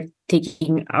 and we're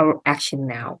taking our action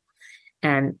now.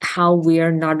 And how we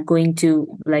are not going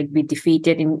to like be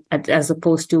defeated as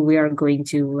opposed to we are going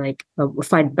to like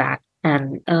fight back.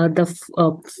 And the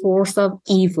force of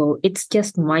evil, it's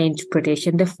just my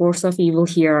interpretation. The force of evil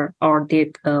here, or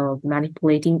the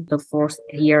manipulating the force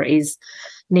here, is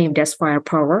named as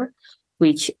firepower,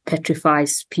 which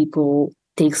petrifies people,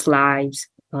 takes lives,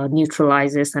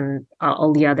 neutralizes, and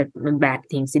all the other bad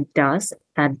things it does.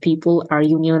 And people are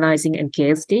unionizing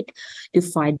against it to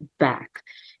fight back.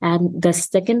 And the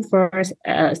second verse,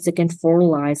 second four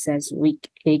lines, as we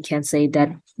can say that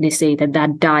they say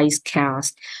that die is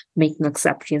cast, make no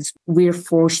exceptions. We're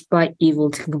forced by evil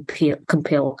to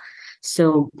compel.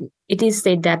 So it is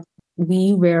said that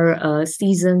we were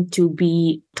seasoned to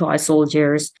be toy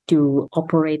soldiers, to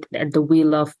operate at the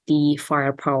will of the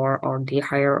firepower or the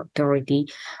higher authority.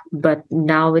 But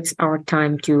now it's our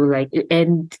time to like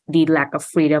end the lack of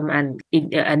freedom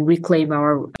and reclaim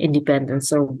our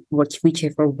independence, or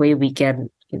whichever way we can,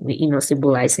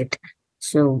 symbolize it.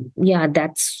 So yeah,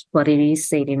 that's what it is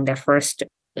said in the first.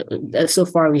 So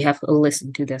far, we have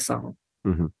listened to the song.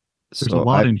 Mm-hmm. There's a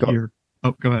lot in here.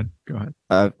 Oh, go ahead. Go ahead.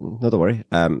 No, don't worry.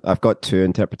 I've got two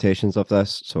interpretations of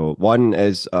this. So one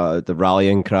is the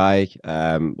rallying cry,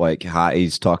 like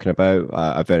Hattie's talking about.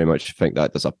 I very much think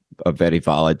that there's a very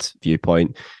valid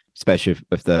viewpoint, especially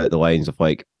with the lines of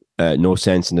like, no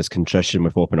sense in this contrition,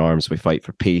 with open arms we fight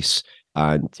for peace,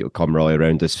 and come rally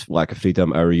around this lack of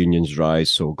freedom, our unions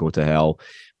rise, so go to hell.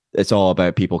 It's all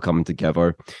about people coming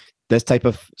together. This type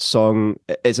of song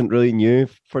isn't really new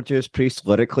for Judas Priest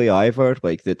lyrically either.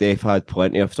 Like that, they've had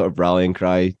plenty of sort of rallying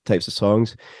cry types of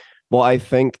songs. What I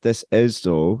think this is,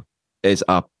 though, is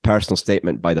a personal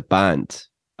statement by the band,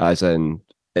 as in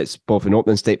it's both an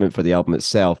opening statement for the album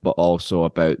itself, but also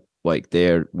about like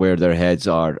where their heads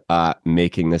are at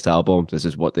making this album. This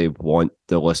is what they want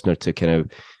the listener to kind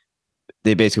of.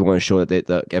 They basically want to show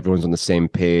that everyone's on the same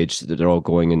page, that they're all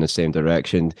going in the same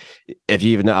direction. If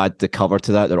you even add the cover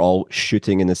to that, they're all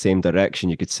shooting in the same direction,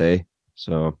 you could say.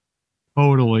 So,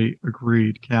 Totally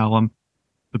agreed, Callum.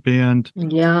 The band,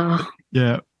 Yeah.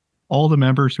 all the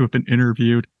members who have been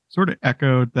interviewed sort of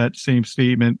echoed that same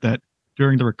statement that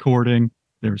during the recording,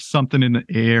 there was something in the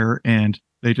air and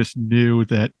they just knew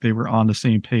that they were on the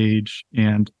same page.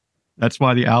 And that's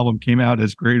why the album came out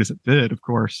as great as it did, of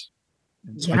course.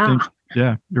 Yeah. I think,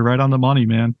 you're right on the money,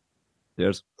 man.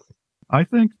 yes. I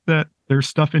think that there's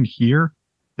stuff in here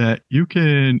that you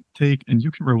can take and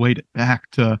you can relate it back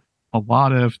to a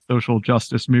lot of social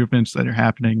justice movements that are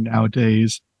happening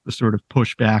nowadays, the sort of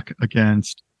pushback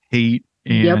against hate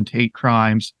and hate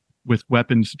crimes with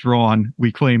weapons drawn.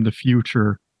 We claim the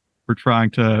future. We're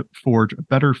trying to forge a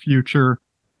better future.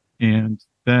 And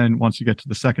then once you get to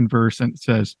the second verse and it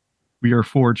says, we are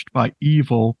forged by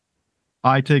evil,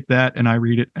 I take that and I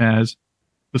read it as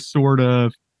the sort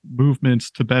of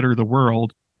movements to better the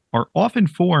world are often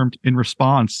formed in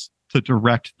response to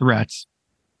direct threats.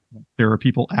 There are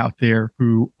people out there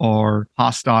who are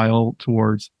hostile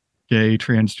towards gay,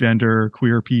 transgender,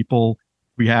 queer people.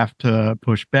 We have to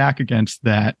push back against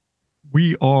that.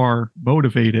 We are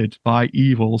motivated by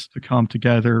evils to come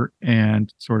together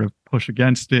and sort of push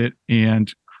against it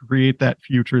and create that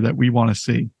future that we want to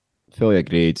see. Fully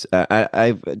agreed.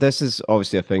 This is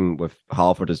obviously a thing with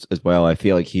Halford as well. I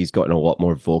feel like he's gotten a lot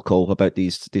more vocal about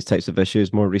these types of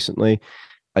issues more recently.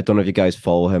 I don't know if you guys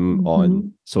follow him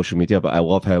on social media, but I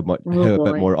love how a bit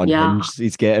more unhinged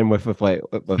he's getting with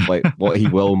what he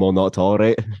will and will not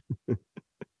tolerate.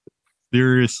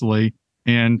 Seriously.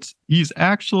 And he's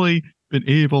actually been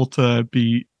able to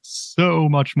be so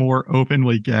much more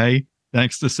openly gay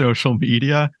thanks to social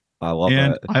media. I love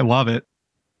it.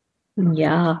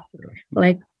 Yeah.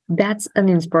 Like that's an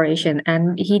inspiration,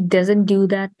 and he doesn't do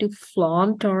that to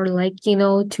flaunt or to like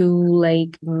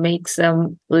take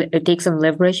some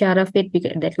leverage out of it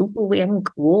because that I'm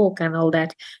woke and all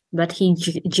that, but he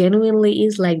genuinely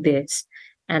is like this.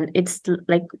 And it's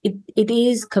like it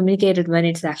is communicated when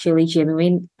it's actually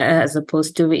genuine, as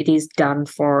opposed to it is done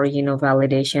for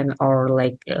validation or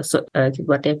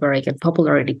whatever, like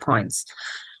popularity points.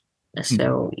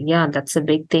 So yeah, that's a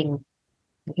big thing.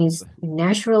 He's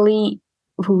naturally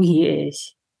who he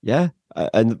is. Yeah,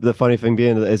 and the funny thing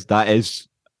being is that is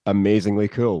amazingly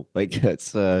cool. Like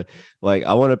it's like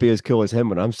I want to be as cool as him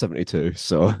when I'm 72.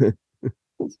 So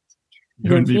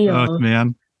you and me both,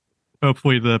 man.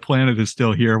 Hopefully the planet is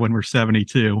still here when we're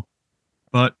 72.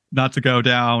 But not to go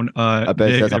down I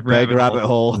bet there's a big rabbit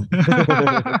hole.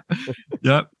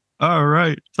 Yep. All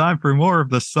right. Time for more of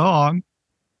the song.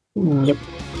 Yep.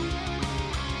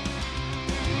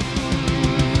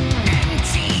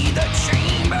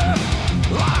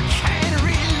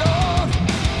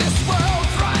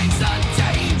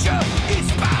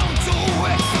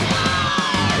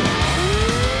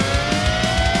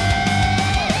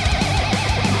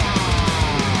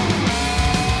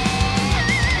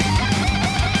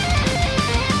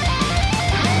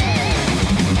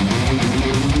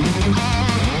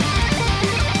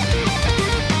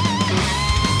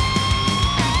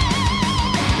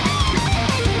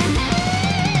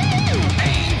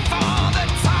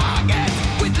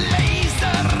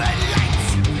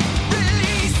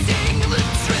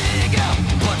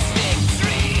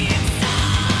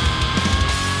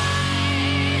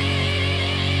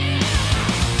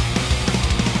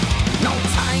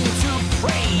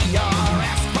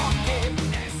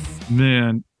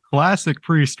 Man, classic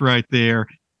Priest right there.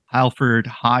 Halford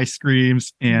high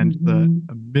screams and the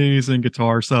amazing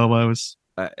guitar solos.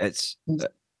 It's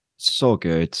so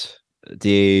good.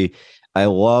 I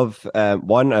love I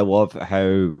love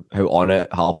how on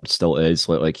it Halford still is.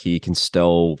 Like he can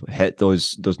still hit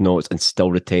those notes and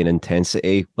still retain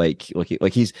intensity. Like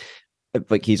he's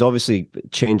like he's obviously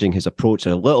changing his approach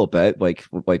a little bit, like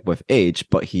with age,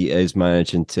 but he is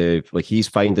managing to like he's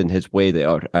finding his way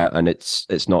there, and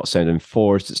it's not sounding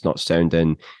forced. It's not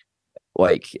sounding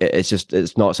like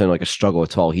it's not sounding like a struggle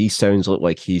at all. He sounds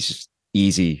like he's just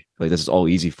easy. Like this is all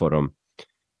easy for him.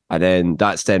 And then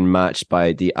that's then matched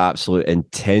by the absolute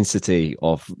intensity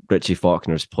of Richie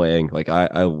Faulkner's playing. Like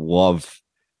I love,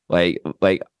 like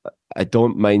I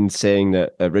don't mind saying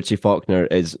that Richie Faulkner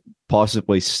is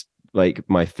possibly like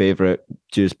my favorite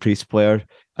Judas Priest player.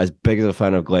 As big as a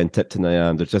fan of Glenn Tipton I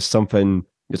am, there's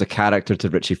a character to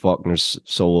Richie Faulkner's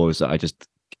solos that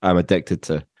I'm addicted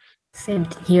to. Same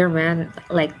here, man.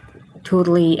 Like,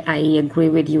 totally, I agree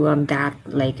with you on that.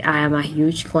 Like, I am a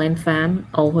huge Glenn fan,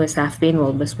 always have been,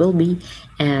 always will be.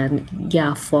 And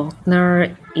yeah,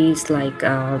 Faulkner is like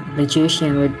a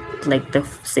magician with like the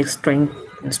six-string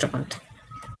instrument.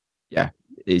 Yeah,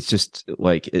 it's just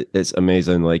like it's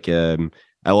amazing. Like,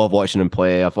 I love watching him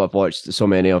play. I've watched so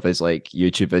many of his like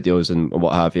YouTube videos and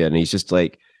what have you, and he's just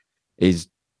like he's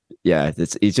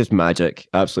just magic,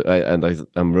 absolutely. And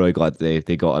I'm really glad they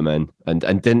got him in, and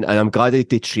I'm glad they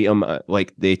treat him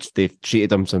like they've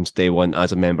treated him since day one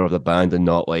as a member of the band, and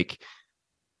not like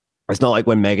it's not like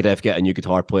when Megadeth get a new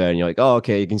guitar player and you're like, oh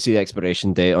okay, you can see the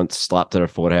expiration date on slapped to their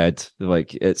forehead.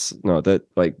 Like it's no that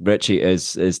like Richie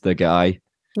is the guy.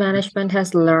 Management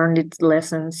has learned its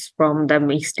lessons from the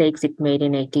mistakes it made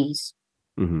in 80s.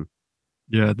 Mm-hmm.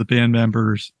 Yeah, the band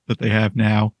members that they have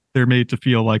now, they're made to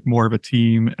feel like more of a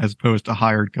team as opposed to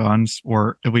hired guns,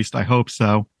 or at least I hope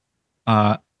so.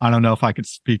 I don't know if I could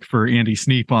speak for Andy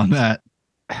Sneap on that.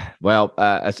 Well,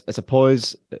 I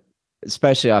suppose,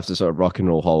 especially after sort of Rock and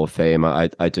Roll Hall of Fame, I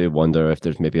do wonder if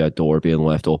there's maybe a door being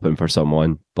left open for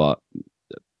someone. But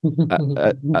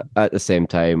at the same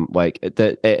time, like it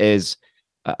is.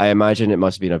 I imagine it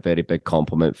must have been a very big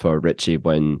compliment for Richie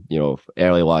when,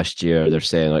 early last year they're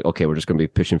saying like, okay, we're just going to be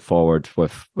pushing forward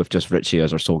with just Richie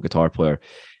as our sole guitar player.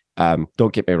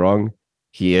 Don't get me wrong,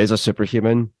 he is a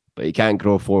superhuman, but he can't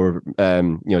grow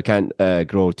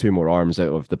grow two more arms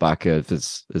out of the back of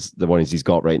the ones he's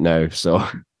got right now. So,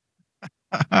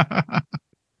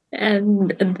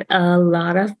 and a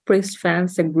lot of Priest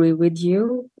fans agree with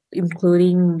you,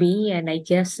 including me, and I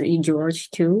guess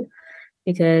George too.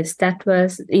 Because that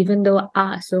was, even though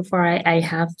so far I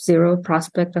have zero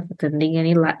prospect of attending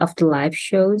any of the live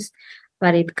shows,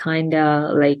 but it kind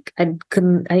of like I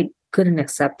couldn't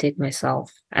accept it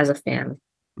myself as a fan.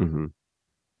 Mm-hmm.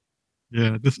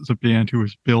 Yeah, this is a band who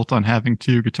was built on having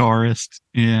two guitarists,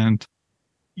 and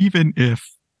even if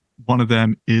one of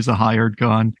them is a hired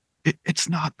gun, it's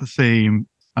not the same.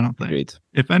 I don't think. Great.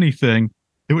 If anything,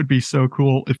 it would be so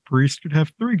cool if Priest could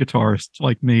have three guitarists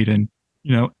like Maiden.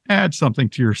 Add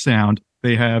something to your sound.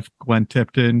 They have Glenn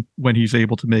Tipton when he's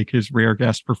able to make his rare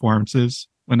guest performances.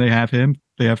 When they have him,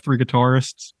 they have three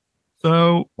guitarists.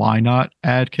 So why not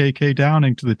add KK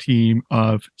Downing to the team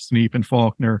of Sneap and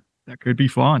Faulkner? That could be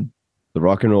fun. The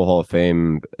Rock and Roll Hall of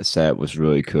Fame set was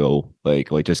really cool. Like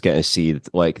just getting to see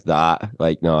like that.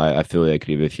 Like, no, I fully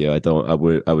agree with you.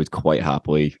 I would quite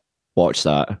happily watch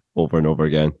that over and over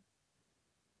again.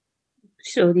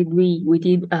 So did we. We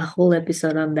did a whole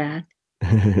episode on that.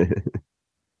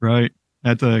 Right.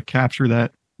 Had to capture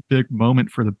that big moment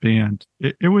for the band.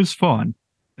 It was fun.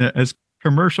 As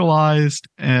commercialized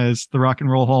as the Rock and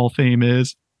Roll Hall of Fame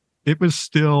is, it was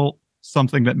still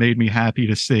something that made me happy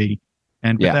to see.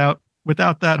 And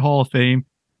without that Hall of Fame,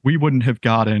 we wouldn't have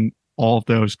gotten all of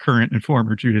those current and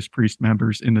former Judas Priest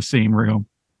members in the same room.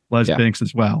 Les Banks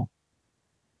as well.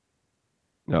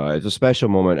 No, it's a special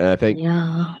moment. And I think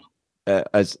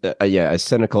as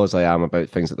cynical as I am about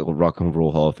things like the Rock and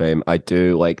Roll Hall of Fame, I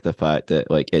do like the fact that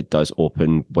like it does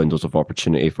open windows of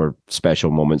opportunity for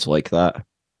special moments like that.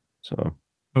 So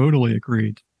totally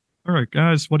agreed. All right,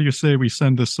 guys, what do you say we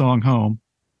send this song home?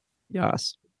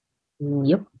 Yes.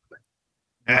 Yep.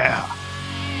 Yeah.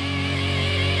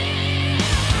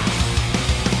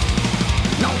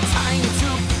 No time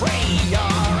to pray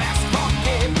or ask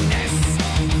forgiveness.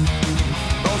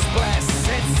 Those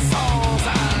blessed souls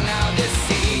are now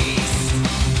deceased.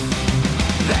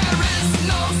 There is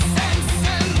no sense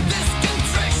in this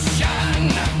contrition.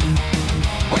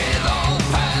 With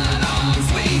open arms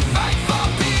we fight for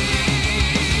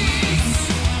peace.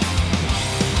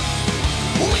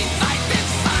 We fight with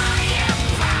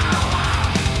firepower.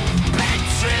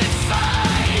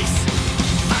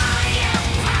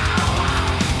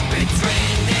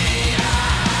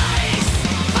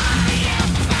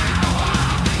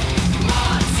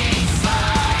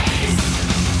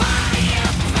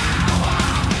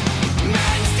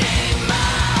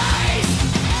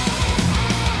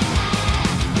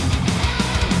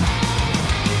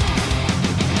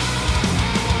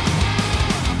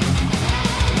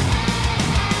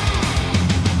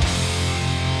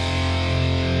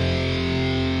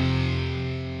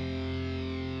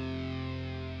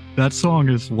 That song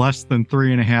is less than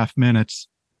 3.5 minutes.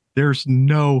 There's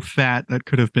no fat that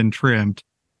could have been trimmed.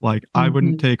 Like, I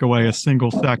wouldn't Mhm. take away a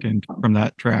single second from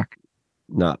that track.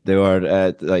 No, they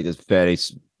were like it's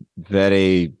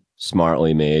very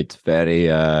smartly made. Very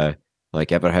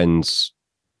like everything's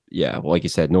like you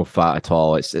said, no fat at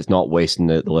all. It's not wasting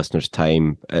the listener's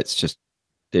time. It's just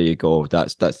there you go.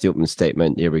 That's the opening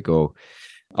statement. Here we go.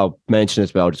 I'll mention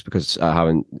as well, just because I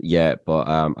haven't yet, but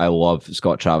I love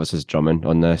Scott Travis's drumming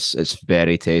on this. It's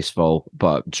very tasteful,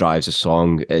 but drives the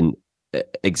song in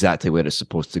exactly where it's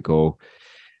supposed to go.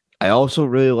 I also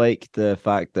really like the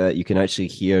fact that you can actually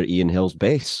hear Ian Hill's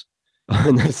bass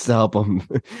on this album.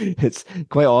 It's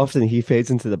quite often he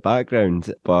fades into the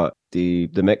background, but the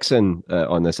mixing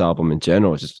on this album in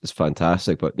general is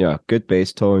fantastic. But yeah, good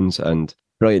bass tones and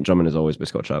brilliant drumming as always by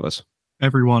Scott Travis.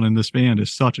 Everyone in this band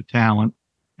is such a talent.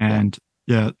 And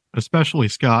especially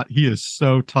Scott, he is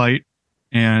so tight,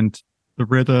 and the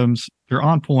rhythms, they're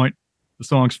on point. The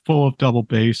song's full of double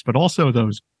bass, but also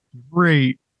those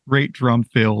great drum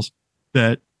fills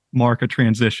that mark a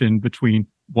transition between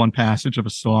one passage of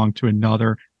a song to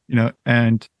another,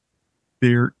 and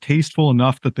they're tasteful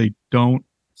enough that they don't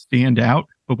stand out,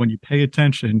 but when you pay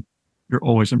attention, you're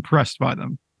always impressed by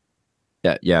them.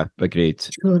 Yeah, agreed.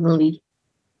 Totally.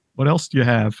 What else do you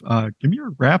have? Give me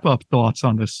your wrap-up thoughts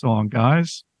on this song,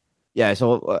 guys. Yeah,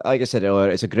 so like I said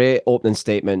earlier, it's a great opening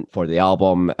statement for the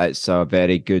album. It's a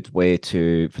very good way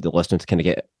for the listener to kind of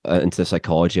get into the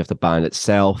psychology of the band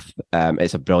itself.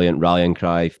 It's a brilliant rallying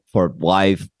cry for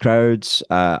live crowds,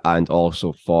 and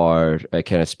also for it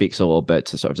kind of speaks a little bit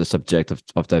to sort of the subject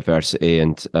of diversity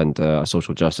and a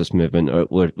social justice movement,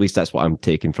 or at least that's what I'm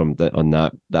taking from on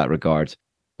that regard.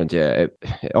 And yeah,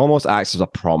 it almost acts as a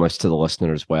promise to the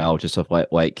listener as well, just of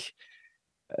like.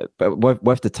 But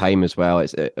with the time as well,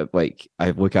 it's like I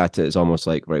look at it as almost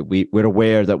like, right, we're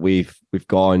aware that we've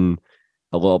gone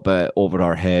a little bit over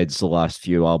our heads the last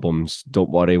few albums.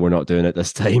 Don't worry, we're not doing it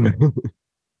this time.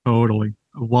 Totally.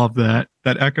 I love that.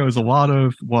 That echoes a lot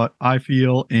of what I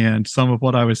feel and some of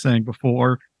what I was saying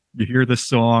before. You hear this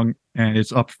song and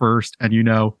it's up first, and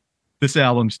this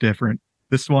album's different.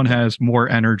 This one has more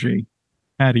energy.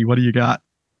 Hattie, what do you got?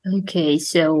 Okay,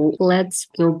 so let's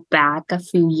go back a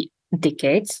few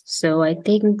decades. So I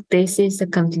think this is a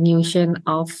continuation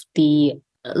of the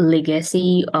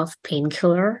legacy of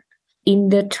Painkiller in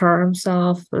the terms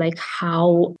of like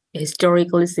how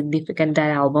historically significant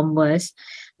that album was.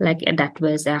 Like that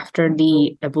was after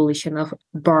the abolition of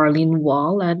Berlin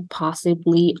Wall, and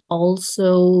possibly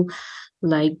also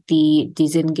like the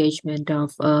disengagement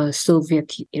of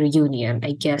Soviet Union.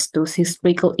 I guess those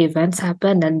historical events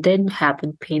happened, and then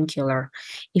happened Painkiller.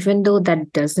 Even though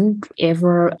that doesn't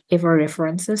ever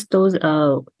references those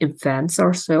events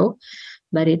or so,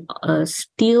 but it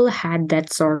still had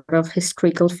that sort of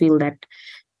historical feel that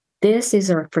this is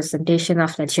a representation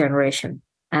of that generation.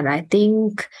 And I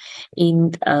think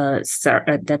in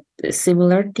that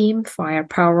similar theme,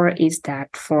 Firepower is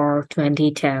that for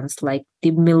 2010s, like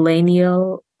the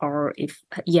millennial, or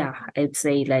I'd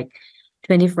say like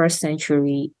 21st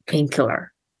century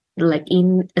Painkiller, like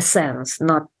in a sense,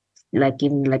 not like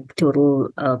in like total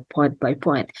point by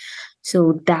point.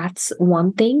 So that's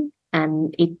one thing,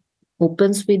 and it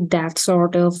opens with that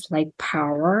sort of like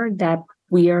power that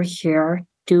we are here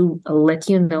to let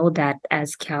you know that,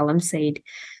 as Callum said,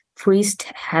 Priest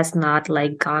has not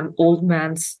like gone old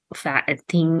man's fat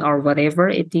thing or whatever.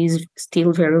 It is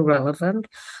still very relevant.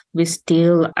 We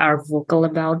still are vocal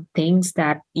about things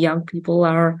that young people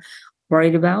are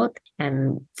worried about.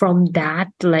 And from that,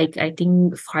 like, I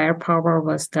think Firepower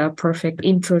was the perfect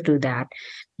intro to that,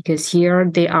 because here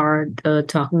they are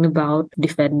talking about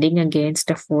defending against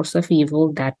a force of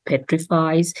evil that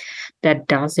petrifies, that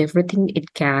does everything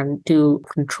it can to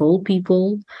control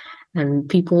people, and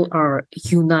people are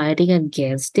uniting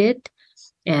against it,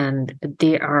 and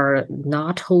they are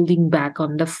not holding back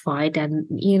on the fight. And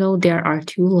there are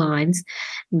two lines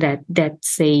that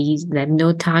says that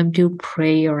no time to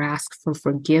pray or ask for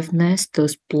forgiveness.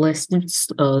 Those blessed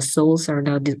souls are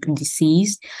now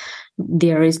deceased.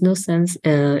 There is no sense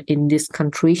in this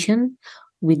contrition.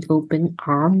 With open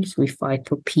arms, we fight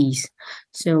for peace.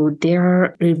 So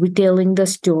they're retelling the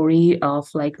story of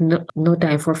like no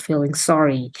time for feeling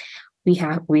sorry. We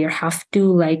have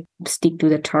to like stick to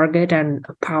the target and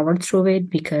power through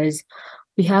it, because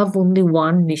we have only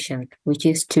one mission, which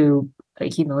is to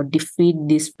defeat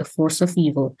this force of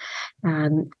evil.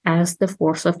 And as the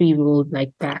force of evil,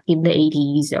 like back in the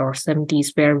 80s or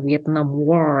 70s, where Vietnam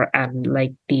War and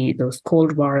like those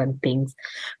Cold War and things,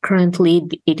 currently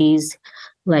it is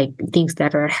like things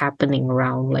that are happening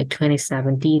around like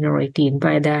 2017 or 18.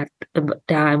 By that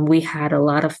time, we had a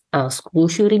lot of school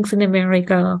shootings in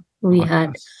America. We Oh,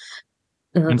 had, yes.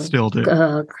 And uh, still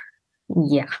do.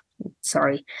 yeah,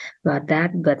 sorry about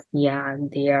that, but yeah,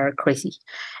 they are crazy.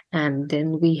 And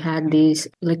then we had this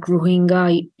like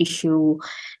Rohingya issue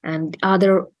and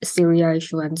other Syria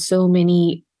issue, and so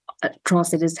many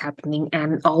atrocities happening,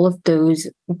 and all of those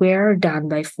were done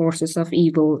by forces of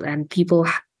evil, and people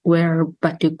were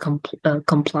but to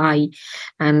comply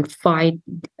and fight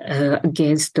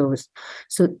against those.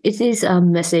 So it is a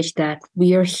message that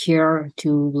we are here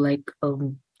to like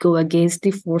go against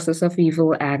the forces of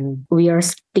evil, and we are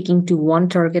sticking to one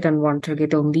target and one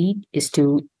target only, is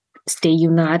to stay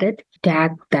united,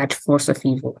 attack that force of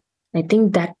evil. I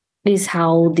think that is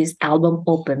how this album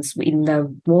opens in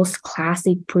the most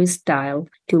classic Priest style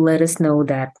to let us know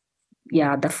that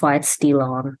yeah, the fight's still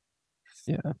on.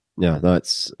 Yeah,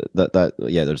 that's that.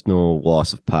 Yeah, there's no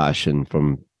loss of passion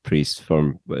from Priest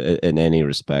from in any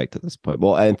respect at this point.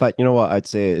 Well, in fact, you know what? I'd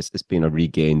say it's been a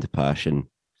regained passion.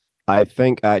 I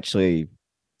think actually,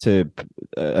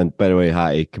 and by the way,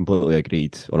 Hattie completely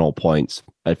agreed on all points.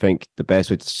 I think the best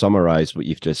way to summarize what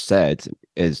you've just said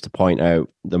is to point out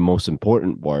the most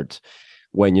important word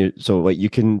when you you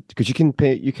can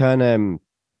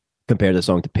compare the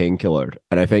song to Painkiller,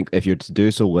 and I think if you're to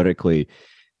do so lyrically,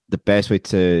 the best way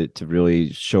to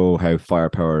really show how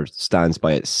Firepower stands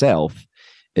by itself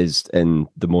is in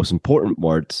the most important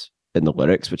word in the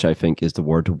lyrics, which I think is the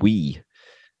word "we."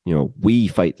 You know, we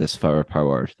fight this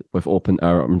firepower with open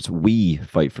arms. We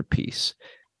fight for peace,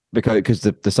 because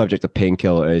the subject of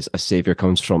Painkiller is a savior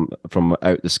comes from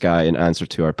out the sky in answer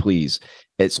to our pleas.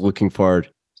 It's looking for,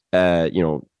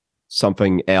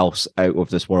 something else out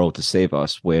of this world to save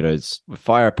us. Whereas with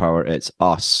Firepower, it's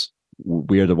us.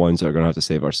 We're the ones that are going to have to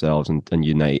save ourselves and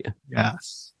unite.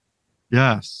 Yes.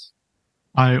 Yes.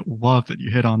 I love that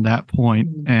you hit on that point,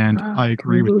 and I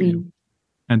agree with you.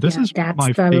 And this is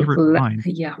my favorite line.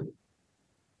 Yeah.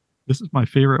 This is my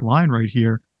favorite line right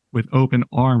here. With open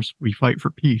arms, we fight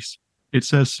for peace. It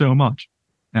says so much.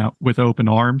 Now, with open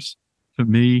arms, to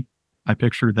me, I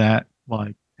picture that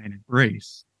like an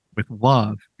embrace with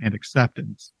love and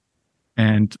acceptance.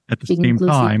 And at the same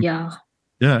time,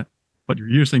 yeah, but you're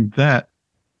using that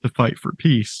to fight for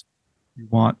peace. You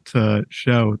want to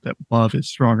show that love is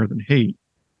stronger than hate.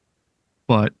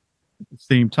 But at the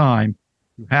same time,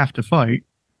 you have to fight,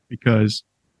 because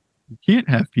you can't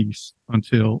have peace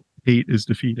until hate is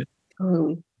defeated.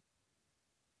 totally.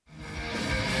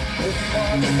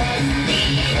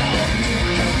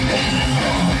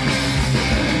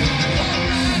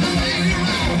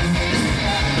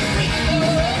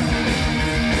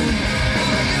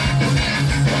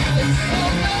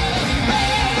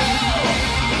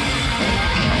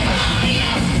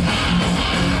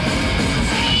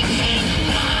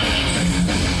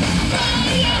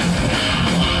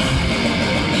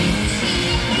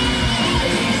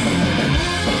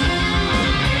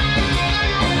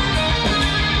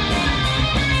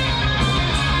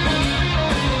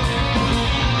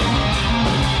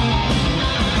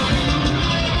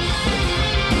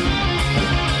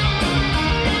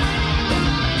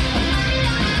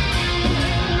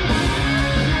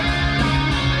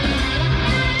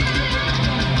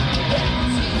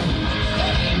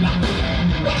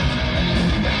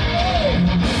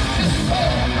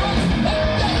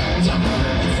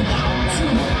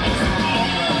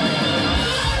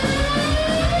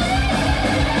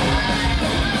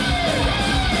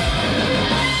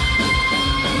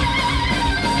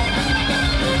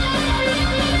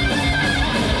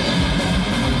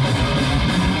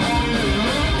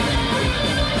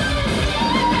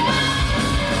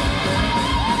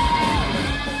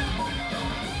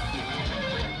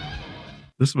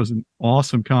 This was an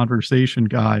awesome conversation,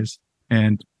 guys.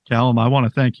 And Callum, I want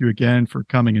to thank you again for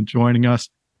coming and joining us.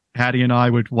 Hattie and I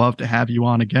would love to have you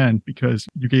on again, because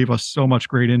you gave us so much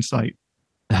great insight.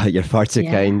 You're far too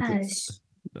kind.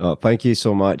 Oh, thank you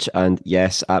so much. And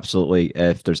yes, absolutely.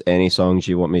 If there's any songs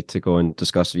you want me to go and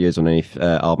discuss views on any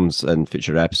albums in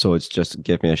future episodes, just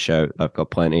give me a shout. I've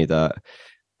got plenty that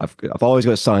I've always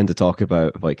got something to talk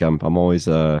about. Like I'm always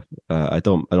I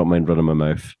don't mind running my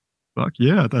mouth. Fuck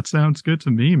yeah, that sounds good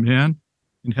to me, man.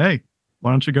 And hey,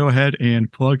 why don't you go ahead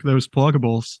and plug those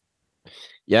pluggables?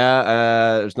 Yeah,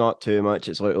 there's not too much.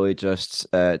 It's literally just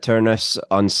Turnus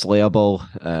Unslayable,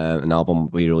 an album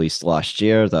we released last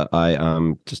year that I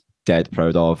am just dead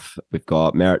proud of. We've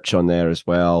got merch on there as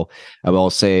well. I will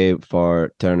say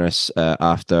for Turnus,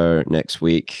 after next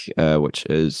week, which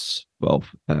is well,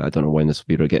 I don't know when this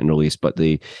will be getting released, but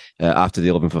the after the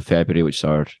 11th of February, which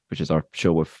is our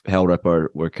show with Hell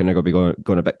Ripper, we're kind of going to be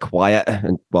going a bit quiet,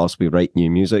 and whilst we write new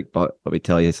music, but let me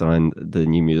tell you something, the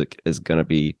new music is going to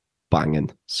be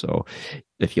banging. So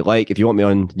if you want me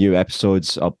on new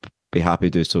episodes, I'll be happy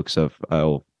to do so, because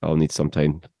I'll need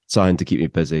something to keep me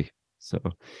busy. So.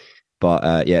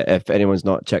 But yeah, if anyone's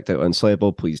not checked out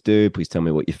Unslayable, please do. Please tell me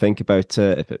what you think about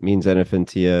it, if it means anything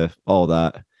to you, all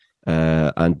that.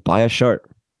 And buy a shirt,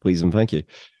 please and thank you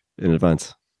in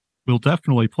advance. We'll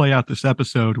definitely play out this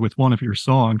episode with one of your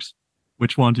songs.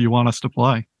 Which one do you want us to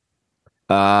play?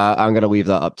 I'm going to leave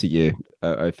that up to you.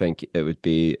 I think it would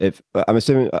be, I'm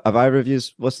assuming, have either of you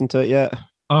listened to it yet?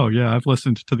 Oh, yeah, I've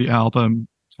listened to the album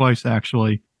twice,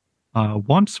 actually.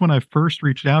 Once when I first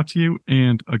reached out to you,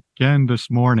 and again this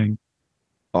morning.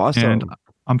 Awesome. And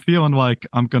I'm feeling like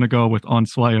I'm going to go with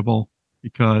Unslayable,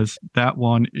 because that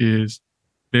one is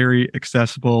very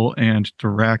accessible and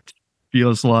direct.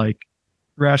 Feels like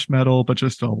thrash metal, but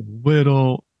just a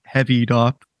little heavied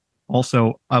up.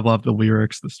 Also, I love the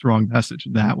lyrics, the strong message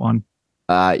in that one.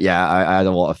 Yeah, I had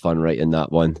a lot of fun writing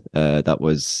that one.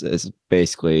 It's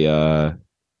basically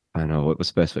I don't know what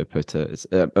was the best way to put it.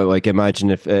 It's like, imagine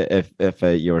if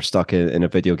you were stuck in a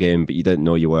video game but you didn't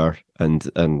know you were, and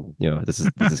you know, this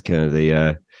is kind of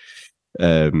the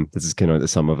this is kind of the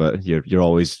sum of it. You're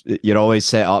always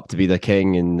set up to be the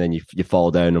king, and then you fall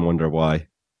down and wonder why.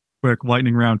 Quick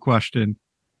lightning round question: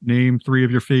 name 3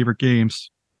 of your favorite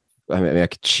games. I mean, I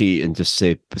could cheat and just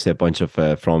say a bunch of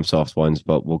FromSoft ones,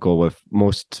 but we'll go with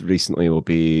most recently will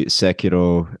be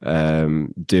Sekiro,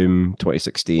 Doom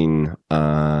 2016,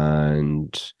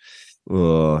 and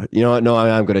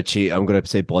I'm going to cheat. I'm going to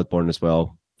say Bloodborne as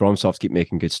well. FromSoft keep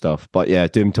making good stuff, but yeah,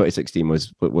 Doom 2016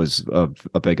 was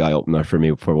a big eye opener for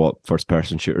me for what first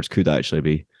person shooters could actually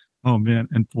be. Oh man,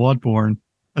 and Bloodborne,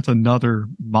 that's another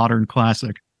modern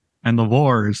classic, and the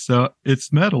lore is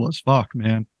it's metal as fuck,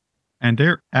 man. And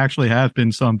there actually have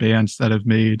been some bands that have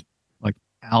made like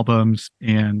albums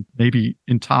and maybe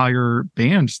entire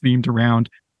bands themed around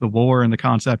the lore and the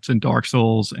concepts in Dark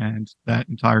Souls and that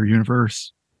entire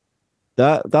universe.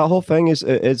 That whole thing is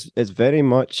very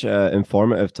much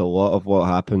informative to a lot of what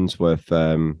happens with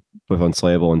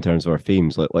Unslayable in terms of our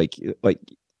themes. Like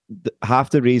half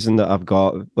the reason that I've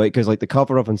got, like, because like the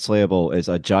cover of Unslayable is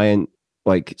a giant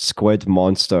like squid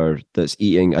monster that's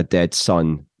eating a dead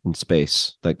sun in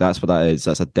space. Like that's what that is.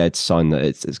 That's a dead sun that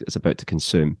it's about to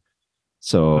consume.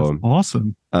 So that's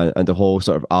awesome. And the whole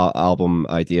sort of album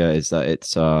idea is that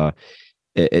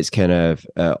it's kind of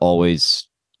always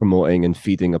promoting and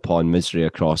feeding upon misery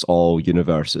across all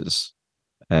universes.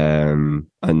 And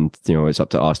you know, it's up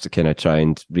to us to kind of try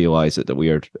and realize that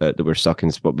we're stuck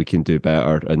in what we can do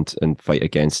better and fight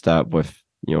against that with,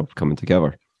 you know, coming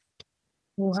together.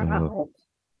 Wow.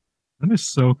 That is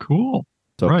so cool.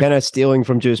 So right. Kind of stealing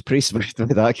from Judas Priest with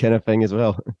that kind of thing as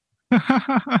well.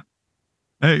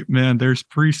 Hey, man, there's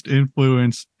Priest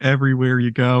influence everywhere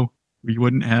you go. We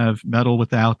wouldn't have metal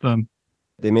without them.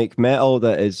 They make metal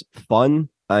that is fun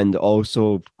and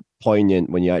also poignant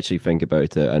when you actually think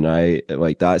about it. And I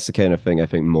like that's the kind of thing I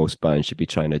think most bands should be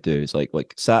trying to do, is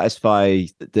like satisfy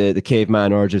the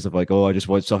caveman urges of like, oh, I just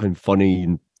want something funny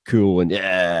and cool and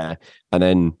yeah. And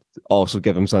then also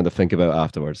give them something to think about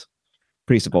afterwards.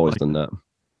 Priest have always done that.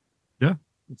 Yeah,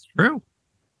 it's true.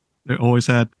 They always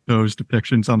had those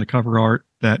depictions on the cover art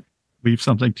that leave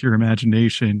something to your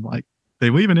imagination. Like they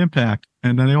leave an impact,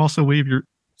 and then they also leave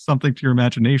something to your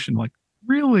imagination. Like,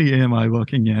 really am I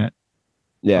looking at?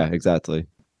 Yeah, exactly.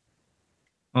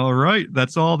 All right,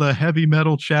 that's all the heavy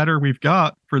metal chatter we've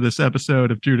got for this episode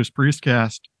of Judas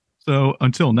Priestcast. So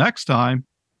until next time,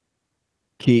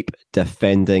 keep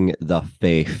defending the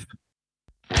faith.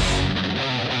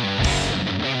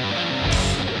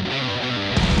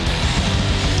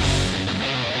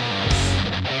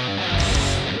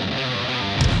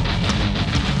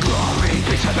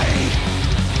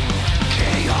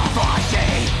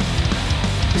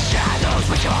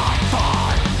 Which are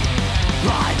far,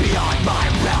 lie beyond my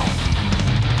realm.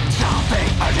 Something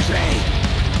urges me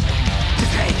to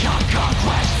take on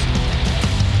conquest.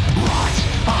 What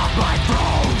of my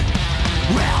throne?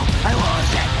 Will I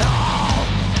lose it all?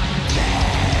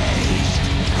 Taste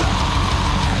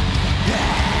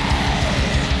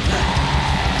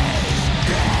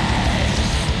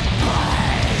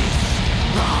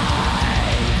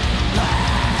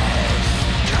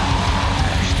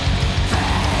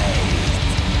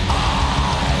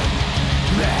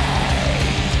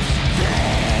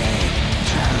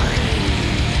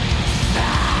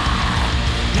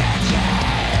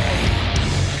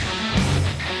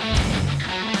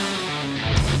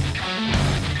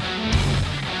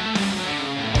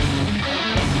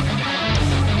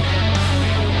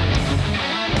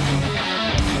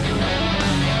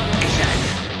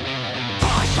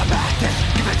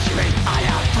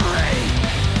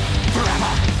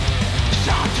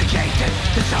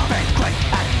Something great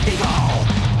and evil.